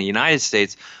perspective in the United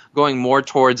States, going more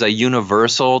towards a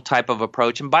universal type of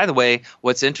approach. And by the way,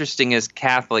 what's interesting is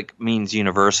Catholic means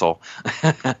universal,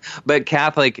 but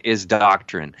Catholic is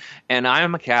doctrine. And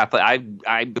I'm a Catholic.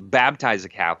 I baptize a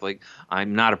Catholic.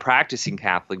 I'm not a practicing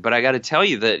Catholic, but I got to tell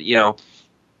you that, you know,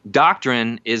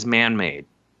 doctrine is man-made.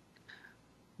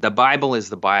 The Bible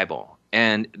is the Bible,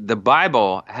 and the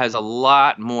Bible has a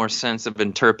lot more sense of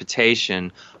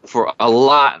interpretation for a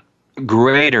lot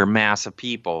greater mass of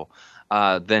people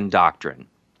than doctrine.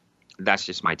 That's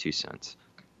just my 2 cents.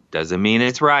 Doesn't mean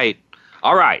it's right.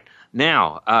 All right.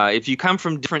 Now, if you come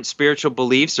from different spiritual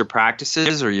beliefs or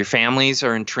practices, or your families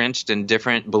are entrenched in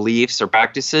different beliefs or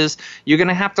practices, you're going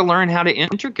to have to learn how to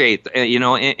integrate,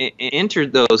 enter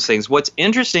those things. What's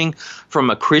interesting from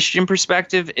a Christian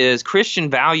perspective is Christian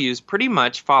values pretty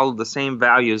much follow the same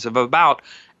values of about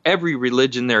every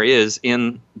religion there is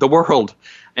in the world.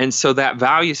 And so that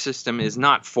value system is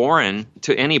not foreign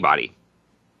to anybody.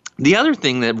 The other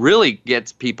thing that really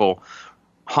gets people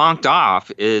honked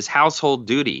off is household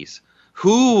duties.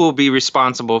 Who will be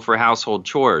responsible for household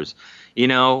chores? You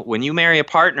know, when you marry a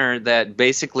partner that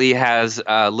basically has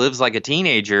lives like a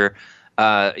teenager,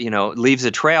 leaves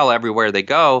a trail everywhere they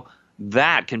go,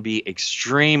 that can be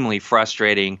extremely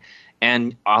frustrating.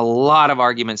 And a lot of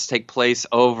arguments take place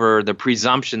over the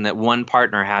presumption that one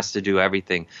partner has to do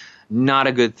everything. Not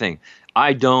a good thing.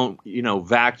 I don't,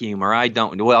 vacuum, or I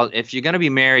don't. Well, if you're going to be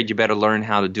married, you better learn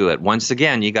how to do it. Once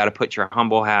again, you got to put your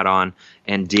humble hat on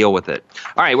and deal with it.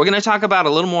 All right, we're going to talk about a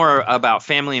little more about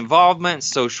family involvement,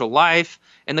 social life,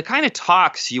 and the kind of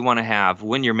talks you want to have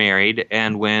when you're married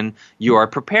and when you are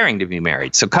preparing to be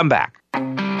married. So come back.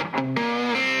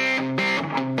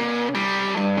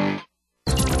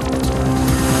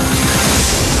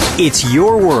 It's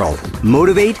your world.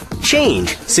 Motivate,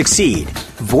 change, succeed.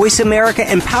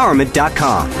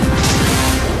 VoiceAmericaEmpowerment.com.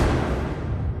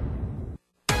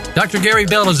 Dr. Gary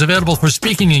Bell is available for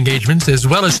speaking engagements as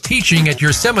well as teaching at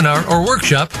your seminar or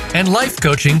workshop and life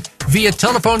coaching via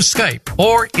telephone, Skype,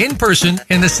 or in person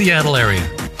in the Seattle area.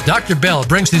 Dr. Bell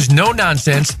brings his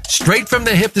no-nonsense,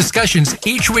 straight-from-the-hip discussions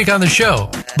each week on the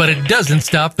show, but it doesn't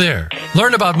stop there.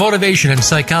 Learn about motivation and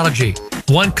psychology,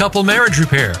 one-couple marriage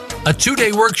repair, a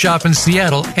 2-day workshop in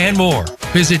Seattle, and more.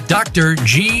 Visit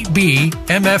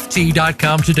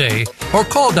drgbmft.com today or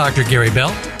call Dr. Gary Bell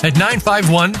at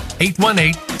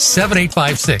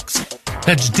 951-818-7856.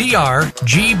 That's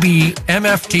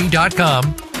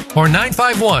drgbmft.com or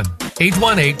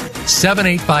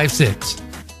 951-818-7856.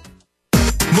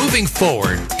 Moving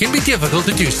forward can be difficult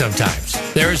to do sometimes.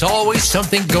 There is always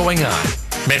something going on.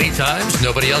 Many times,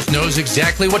 nobody else knows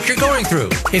exactly what you're going through.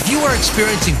 If you are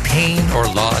experiencing pain or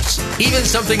loss, even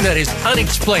something that is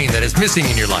unexplained that is missing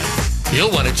in your life, you'll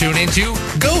want to tune into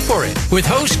Go For It with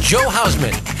host Joe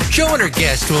Hausman. Joe and her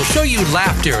guests will show you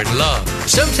laughter and love.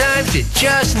 Sometimes you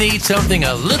just need something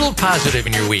a little positive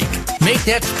in your week. Make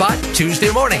that spot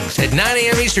Tuesday mornings at 9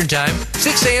 a.m. Eastern Time,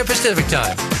 6 a.m. Pacific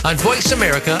Time on Voice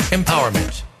America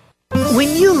Empowerment.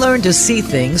 When you learn to see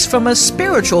things from a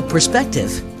spiritual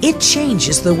perspective, it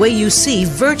changes the way you see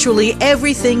virtually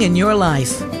everything in your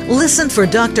life. Listen for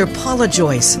Dr. Paula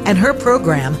Joyce and her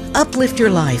program, Uplift Your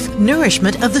Life,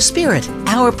 Nourishment of the Spirit.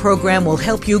 Our program will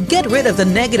help you get rid of the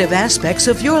negative aspects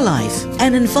of your life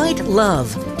and invite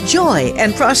love, joy,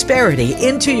 and prosperity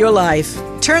into your life.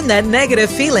 Turn that negative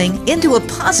feeling into a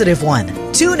positive one.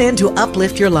 Tune in to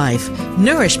Uplift Your Life,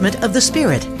 Nourishment of the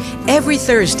Spirit, every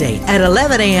Thursday at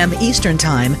 11 a.m. Eastern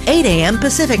Time, 8 a.m.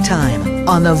 Pacific Time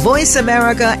on the Voice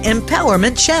America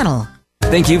Empowerment Channel.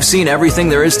 Think you've seen everything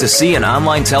there is to see in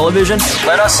online television?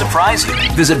 Let us surprise you.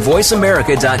 Visit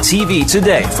voiceamerica.tv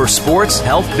today for sports,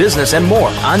 health, business, and more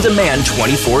on demand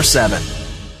 24/7.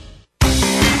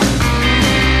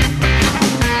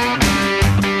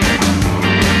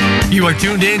 You are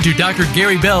tuned in to Dr.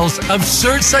 Gary Bell's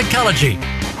Absurd Psychology.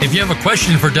 If you have a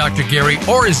question for Dr. Gary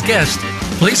or his guest,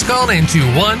 please call in to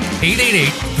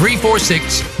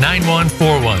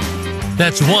 1-888-346-9141.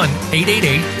 That's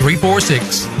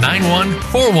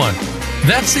 1-888-346-9141.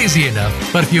 That's easy enough,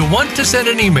 but if you want to send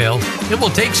an email, it will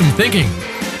take some thinking.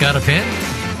 Got a pen?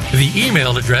 The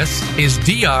email address is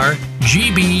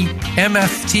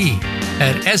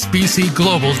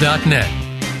drgbmft@sbcglobal.net.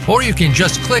 Or you can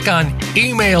just click on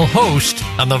Email Host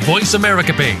on the Voice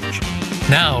America page.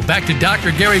 Now, back to Dr.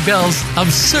 Gary Bell's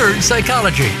Absurd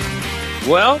Psychology.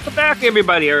 Welcome back,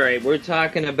 everybody. All right, we're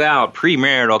talking about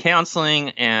premarital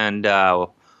counseling and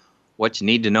what you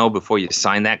need to know before you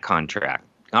sign that contract.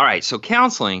 All right, so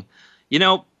counseling,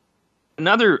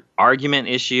 another argument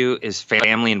issue is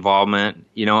family involvement.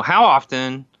 How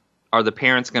often are the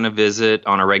parents going to visit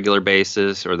on a regular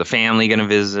basis, or the family going to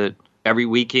visit every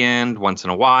weekend, once in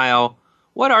a while?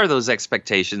 What are those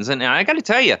expectations? And I got to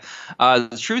tell you,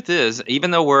 the truth is,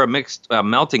 even though we're a mixed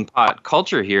melting pot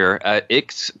culture here,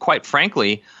 it's quite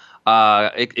frankly,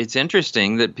 it's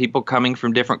interesting that people coming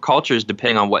from different cultures,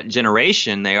 depending on what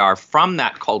generation they are from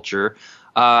that culture,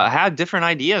 have different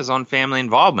ideas on family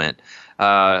involvement.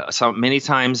 So many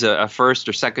times a first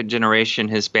or second generation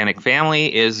Hispanic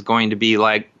family is going to be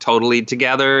like totally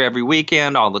together every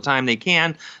weekend, all the time they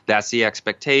can. That's the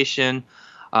expectation.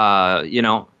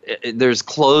 There's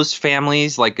closed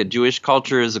families, like a Jewish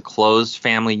culture is a closed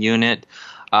family unit.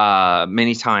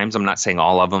 Many times, I'm not saying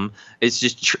all of them, it's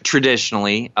just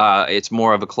traditionally, it's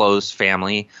more of a closed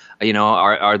family.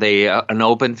 Are they an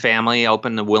open family,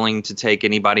 open and willing to take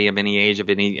anybody of any age, of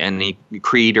any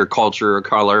creed or culture or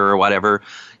color or whatever?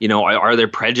 Are there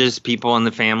prejudiced people in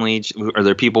the family? Are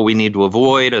there people we need to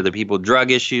avoid? Are there people with drug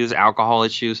issues, alcohol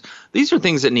issues? These are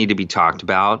things that need to be talked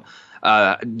about.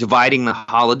 Dividing the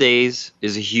holidays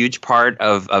is a huge part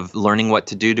of learning what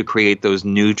to do to create those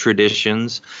new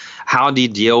traditions. How do you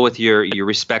deal with your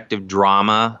respective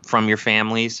drama from your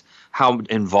families? How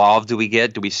involved do we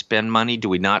get? Do we spend money? Do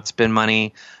we not spend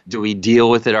money? Do we deal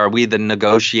with it? Are we the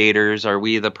negotiators? Are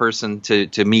we the person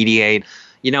to mediate?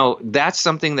 That's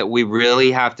something that we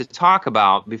really have to talk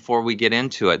about before we get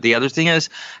into it. The other thing is,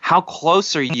 how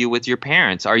close are you with your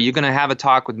parents? Are you going to have a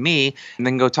talk with me and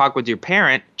then go talk with your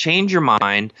parent, change your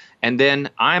mind, and then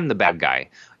I'm the bad guy?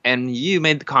 And you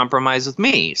made the compromise with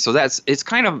me. So it's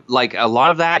kind of like a lot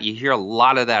of that. You hear a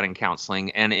lot of that in counseling,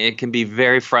 and it can be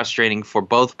very frustrating for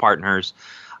both partners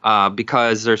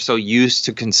because they're so used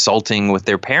to consulting with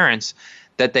their parents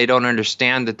that they don't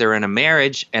understand that they're in a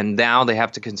marriage, and now they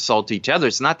have to consult each other.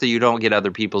 It's not that you don't get other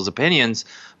people's opinions,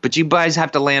 but you guys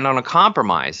have to land on a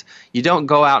compromise. You don't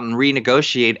go out and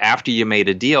renegotiate after you made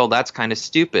a deal. That's kind of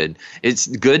stupid. It's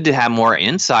good to have more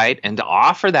insight and to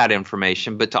offer that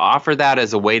information, but to offer that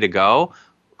as a way to go,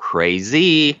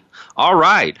 crazy. All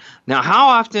right. Now, how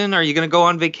often are you going to go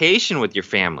on vacation with your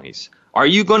families? Are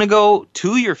you going to go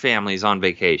to your families on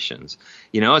vacations?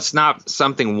 It's not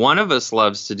something one of us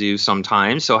loves to do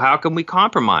sometimes, so how can we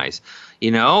compromise?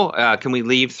 Can we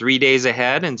leave 3 days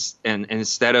ahead and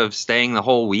instead of staying the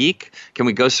whole week? Can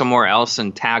we go somewhere else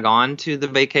and tag on to the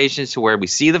vacations to where we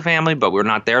see the family, but we're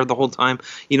not there the whole time?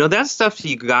 That's stuff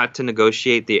you got to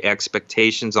negotiate the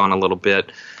expectations on a little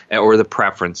bit, or the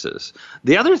preferences.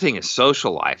 The other thing is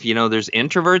social life. There's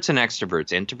introverts and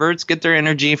extroverts. Introverts get their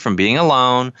energy from being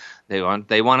alone. They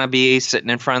want to be sitting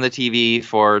in front of the TV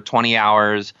for 20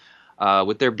 hours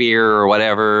with their beer or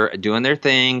whatever, doing their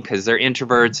thing because they're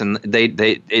introverts, and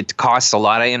it costs a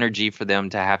lot of energy for them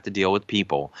to have to deal with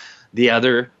people. The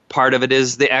other Part of it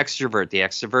is the extrovert. The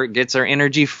extrovert gets their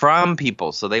energy from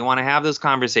people, so they want to have those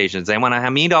conversations. They want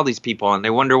to meet all these people, and they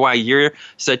wonder why you're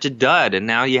such a dud. And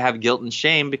now you have guilt and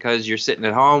shame because you're sitting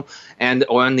at home, and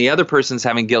the other person's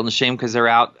having guilt and shame because they're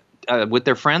out with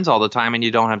their friends all the time, and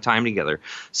you don't have time together.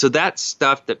 So that's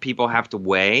stuff that people have to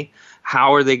weigh.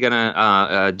 How are they going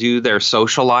to do their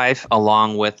social life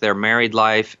along with their married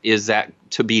life? Is that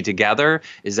to be together?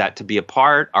 Is that to be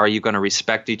apart? Are you going to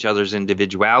respect each other's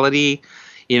individuality?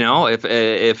 You know, if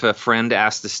a friend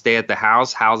asks to stay at the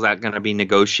house, how's that going to be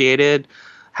negotiated?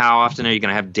 How often are you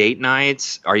going to have date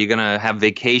nights? Are you going to have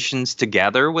vacations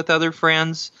together with other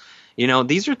friends? You know,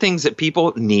 these are things that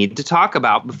people need to talk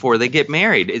about before they get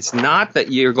married. It's not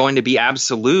that you're going to be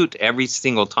absolute every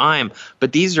single time,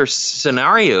 but these are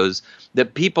scenarios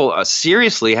that people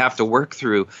seriously have to work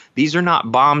through. These are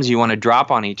not bombs you want to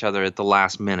drop on each other at the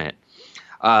last minute.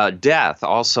 Death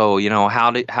also, you know,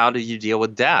 how do you deal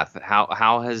with death?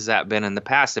 How has that been in the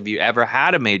past? Have you ever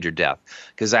had a major death?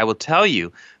 Because I will tell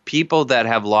you, people that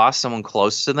have lost someone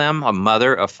close to them, a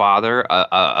mother, a father,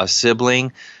 a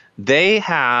sibling, they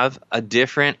have a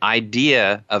different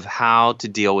idea of how to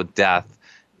deal with death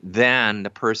than the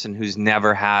person who's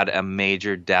never had a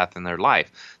major death in their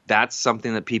life. That's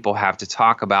something that people have to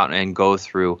talk about and go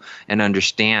through and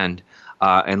understand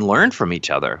and learn from each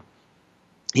other.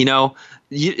 You know,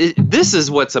 this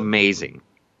is what's amazing.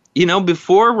 You know,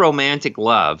 before romantic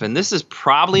love, and this is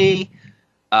probably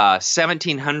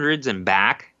 1700s and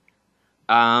back,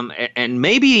 and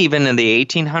maybe even in the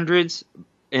 1800s,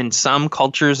 in some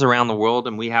cultures around the world,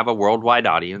 and we have a worldwide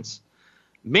audience,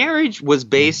 marriage was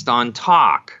based on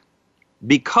talk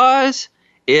because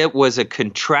it was a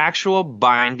contractual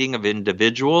binding of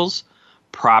individuals,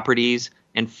 properties,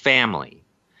 and family.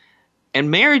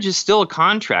 And marriage is still a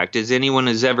contract, as anyone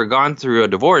who's ever gone through a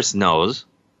divorce knows.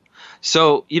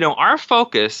 So, you know, our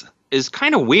focus is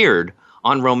kind of weird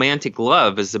on romantic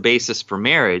love as the basis for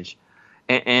marriage.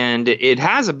 And it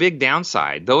has a big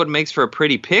downside, though it makes for a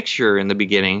pretty picture in the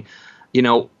beginning. You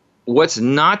know, what's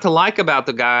not to like about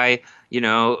the guy, you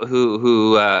know,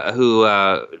 who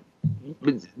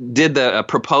did the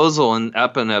proposal and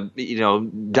up in a, you know,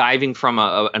 diving from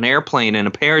an airplane in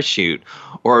a parachute,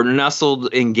 or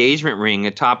nestled engagement ring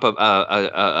atop of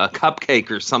a cupcake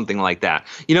or something like that.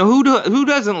 You know, who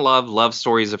doesn't love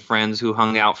stories of friends who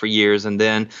hung out for years and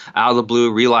then out of the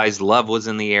blue realized love was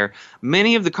in the air?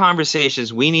 Many of the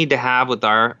conversations we need to have with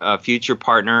our future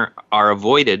partner are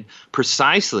avoided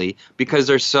precisely because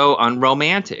they're so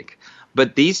unromantic.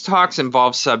 But these talks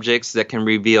involve subjects that can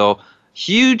reveal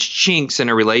huge chinks in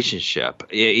a relationship,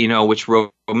 you know, which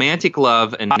romantic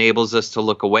love enables us to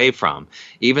look away from.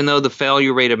 Even though the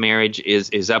failure rate of marriage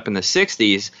is up in the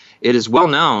 60s, it is well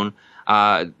known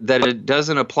that it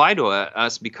doesn't apply to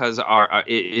us because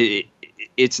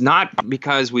it's not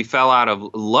because we fell out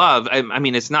of love. I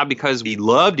mean, it's not because we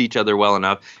loved each other well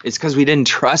enough. It's because we didn't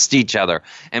trust each other.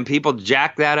 And people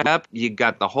jack that up. You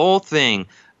got the whole thing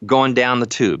going down the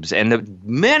tubes. And the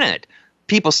minute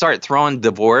people start throwing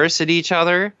divorce at each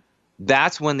other,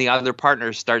 that's when the other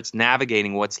partner starts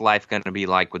navigating what's life going to be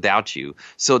like without you.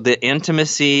 So the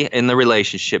intimacy in the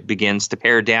relationship begins to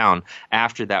pare down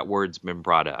after that word's been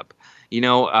brought up. You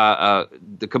know,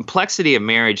 the complexity of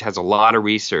marriage has a lot of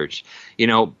research. You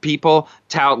know, people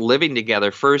tout living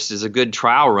together first as a good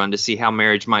trial run to see how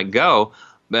marriage might go.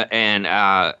 And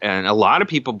a lot of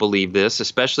people believe this,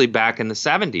 especially back in the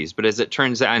 70s, but as it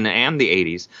turns out, and the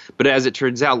 80s. But as it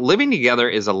turns out, living together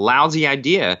is a lousy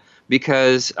idea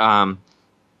because a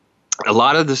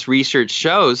lot of this research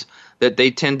shows that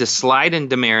they tend to slide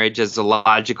into marriage as a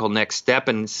logical next step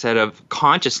instead of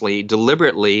consciously,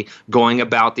 deliberately going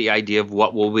about the idea of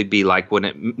what will we be like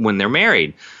when they're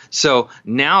married. So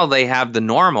now they have the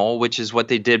normal, which is what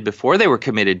they did before they were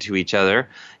committed to each other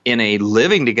in a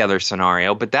living together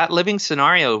scenario. But that living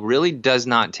scenario really does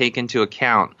not take into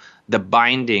account the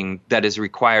binding that is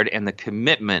required and the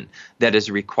commitment that is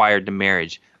required to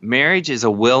marriage. Marriage is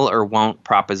a will or won't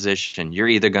proposition. You're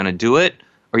either going to do it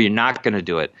or you're not going to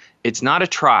do it. It's not a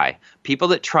try. People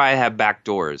that try have back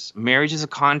doors. Marriage is a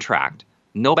contract.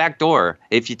 No back door.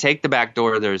 If you take the back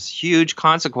door, there's huge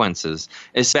consequences,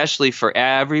 especially for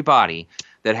everybody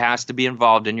that has to be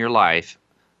involved in your life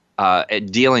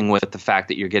at dealing with the fact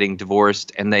that you're getting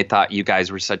divorced and they thought you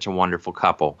guys were such a wonderful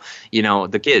couple. You know,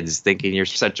 the kids thinking you're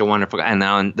such a wonderful, and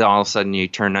now all of a sudden you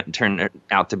turn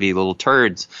out to be little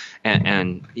turds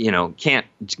and you know, can't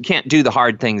do the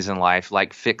hard things in life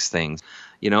like fix things.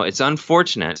 You know, it's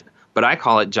unfortunate, but I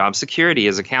call it job security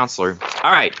as a counselor.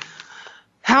 All right.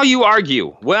 How you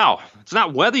argue. Well, it's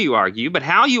not whether you argue, but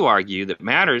how you argue that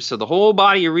matters. So the whole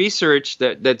body of research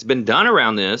that's been done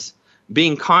around this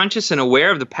being conscious and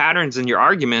aware of the patterns in your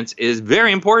arguments is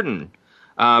very important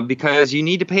because you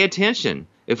need to pay attention.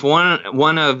 If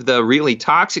one of the really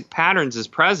toxic patterns is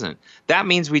present, that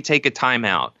means we take a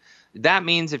timeout. That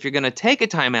means if you're going to take a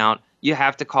timeout, you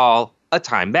have to call a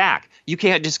time back. You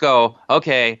can't just go,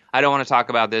 okay, I don't want to talk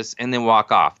about this, and then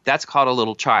walk off. That's called a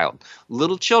little child.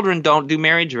 Little children don't do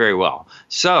marriage very well.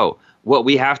 So what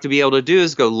we have to be able to do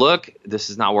is go, look, this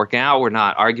is not working out. We're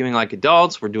not arguing like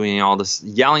adults. We're doing all this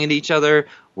yelling at each other.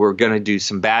 We're going to do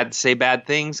say bad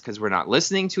things because we're not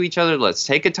listening to each other. Let's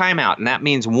take a time out. And that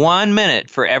means 1 minute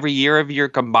for every year of your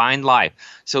combined life.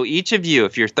 So each of you,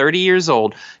 if you're 30 years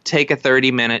old, take a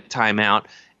 30-minute time out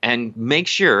and make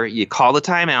sure you call the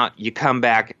timeout, you come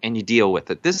back, and you deal with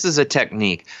it. This is a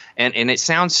technique, and it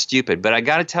sounds stupid, but I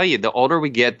got to tell you, the older we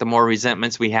get, the more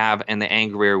resentments we have, and the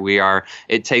angrier we are.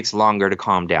 It takes longer to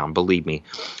calm down, believe me.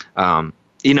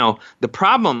 The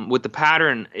problem with the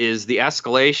pattern is the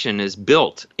escalation is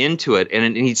built into it, and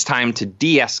it needs time to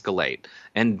de-escalate.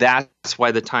 And that's why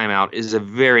the timeout is a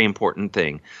very important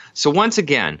thing. So once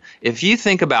again, if you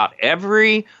think about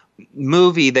every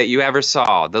movie that you ever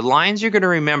saw, the lines you're going to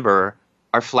remember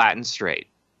are flat and straight.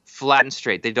 Flat and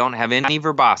straight. They don't have any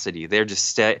verbosity. They're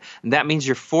just and that means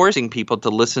you're forcing people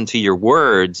to listen to your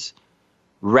words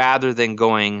rather than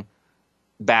going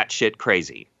batshit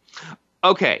crazy.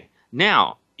 Okay,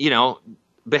 now,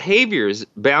 behaviors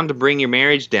bound to bring your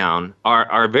marriage down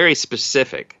are very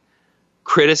specific.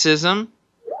 Criticism,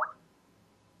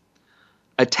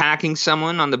 attacking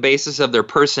someone on the basis of their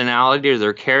personality or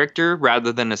their character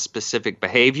rather than a specific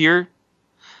behavior,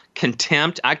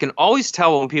 contempt. I can always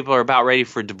tell when people are about ready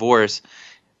for divorce.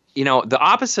 The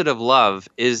opposite of love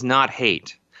is not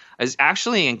hate. As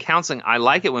actually in counseling, I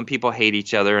like it when people hate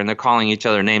each other and they're calling each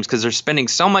other names because they're spending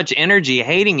so much energy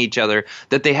hating each other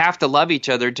that they have to love each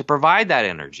other to provide that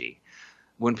energy.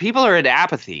 When people are at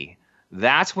apathy,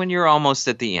 that's when you're almost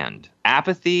at the end.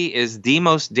 Apathy is the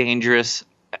most dangerous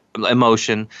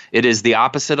emotion. It is the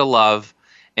opposite of love,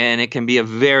 and it can be a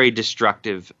very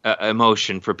destructive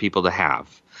emotion for people to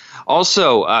have.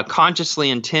 Also, consciously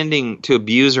intending to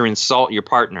abuse or insult your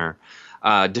partner.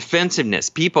 Defensiveness.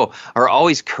 People are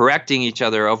always correcting each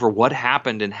other over what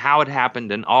happened and how it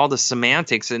happened and all the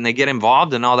semantics, and they get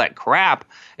involved in all that crap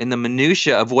and the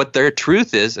minutia of what their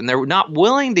truth is, and they're not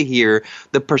willing to hear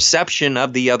the perception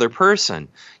of the other person.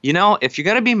 If you're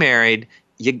going to be married,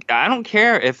 I don't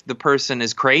care if the person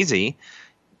is crazy.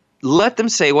 Let them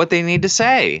say what they need to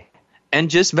say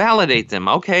and just validate them.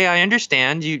 Okay, I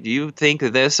understand. You think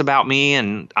this about me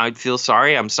and I feel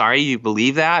sorry. I'm sorry you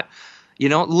believe that.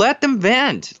 Let them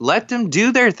vent. Let them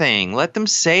do their thing. Let them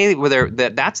say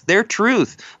that that's their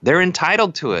truth. They're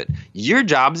entitled to it. Your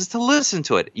job is to listen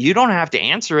to it. You don't have to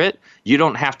answer it. You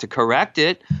don't have to correct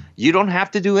it. You don't have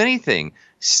to do anything.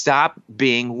 Stop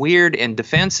being weird and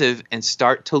defensive and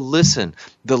start to listen.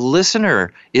 The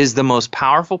listener is the most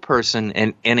powerful person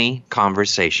in any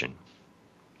conversation.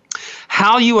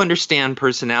 How you understand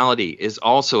personality is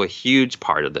also a huge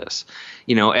part of this.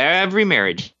 Every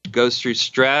marriage goes through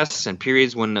stress and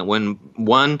periods when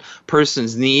one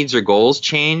person's needs or goals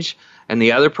change and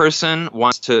the other person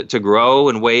wants to grow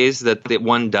in ways that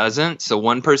one doesn't. So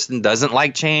one person doesn't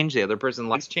like change, the other person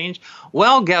likes change.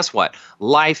 Well, guess what?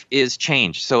 Life is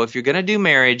change. So if you're going to do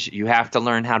marriage, you have to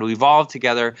learn how to evolve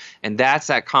together, and that's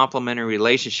that complementary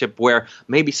relationship where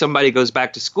maybe somebody goes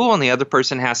back to school and the other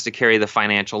person has to carry the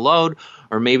financial load,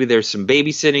 or maybe there's some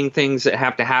babysitting things that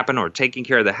have to happen, or taking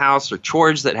care of the house, or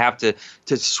chores that have to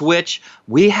switch.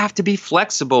 We have to be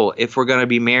flexible if we're going to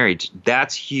be married.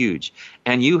 That's huge.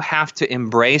 And you have to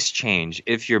embrace change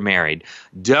if you're married.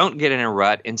 Don't get in a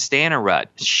rut and stay in a rut.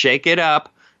 Shake it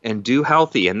up and do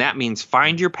healthy. And that means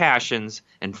find your passions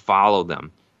and follow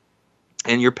them.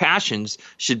 And your passions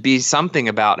should be something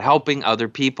about helping other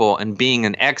people and being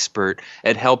an expert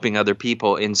at helping other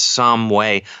people in some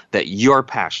way that you're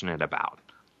passionate about.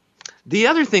 The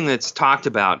other thing that's talked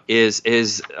about is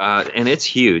and it's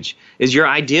huge, is your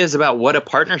ideas about what a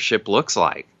partnership looks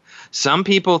like. Some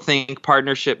people think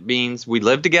partnership means we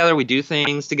live together, we do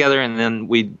things together, and then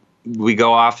we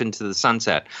go off into the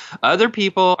sunset. Other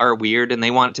people are weird and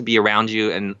they want to be around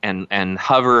you and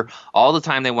hover all the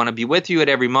time. They want to be with you at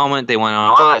every moment. They want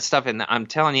all that stuff. And I'm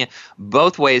telling you,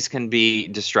 both ways can be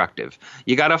destructive.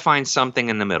 You got to find something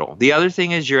in the middle. The other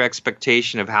thing is your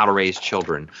expectation of how to raise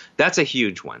children. That's a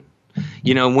huge one.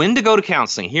 When to go to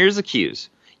counseling. Here's the cues.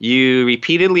 You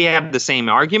repeatedly have the same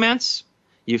arguments.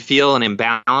 You feel an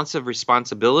imbalance of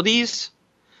responsibilities.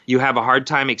 You have a hard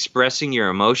time expressing your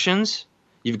emotions.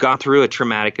 You've gone through a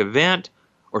traumatic event,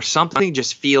 or something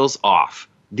just feels off.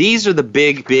 These are the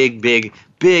big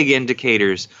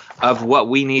indicators of what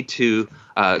we need to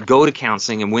go to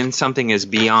counseling and when something is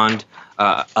beyond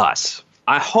us.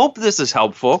 I hope this is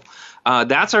helpful.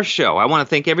 That's our show. I want to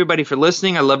thank everybody for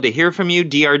listening. I love to hear from you.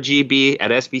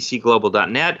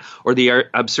 drgb@sbcglobal.net or the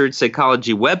Absurd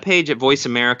Psychology webpage at Voice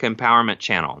America Empowerment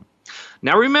Channel.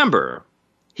 Now remember,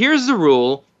 here's the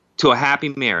rule to a happy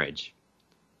marriage.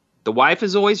 The wife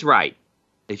is always right.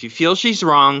 If you feel she's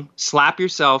wrong, slap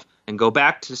yourself and go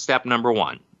back to step number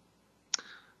 1.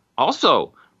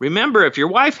 Also, remember, if your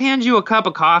wife hands you a cup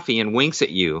of coffee and winks at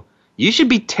you, you should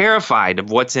be terrified of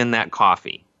what's in that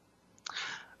coffee.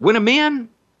 When a man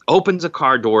opens a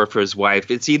car door for his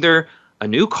wife, it's either a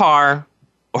new car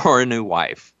or a new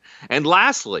wife. And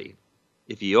lastly,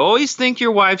 if you always think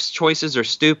your wife's choices are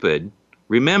stupid,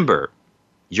 remember,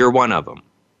 you're one of them.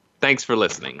 Thanks for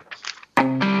listening.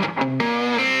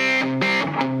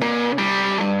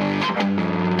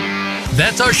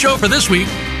 That's our show for this week.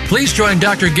 Please join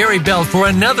Dr. Gary Bell for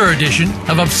another edition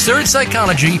of Absurd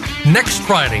Psychology next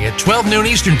Friday at 12 noon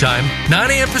Eastern Time, 9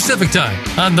 a.m. Pacific Time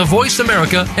on the Voice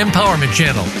America Empowerment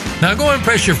Channel. Now go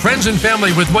impress your friends and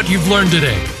family with what you've learned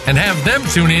today and have them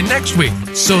tune in next week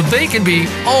so they can be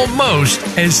almost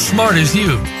as smart as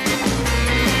you.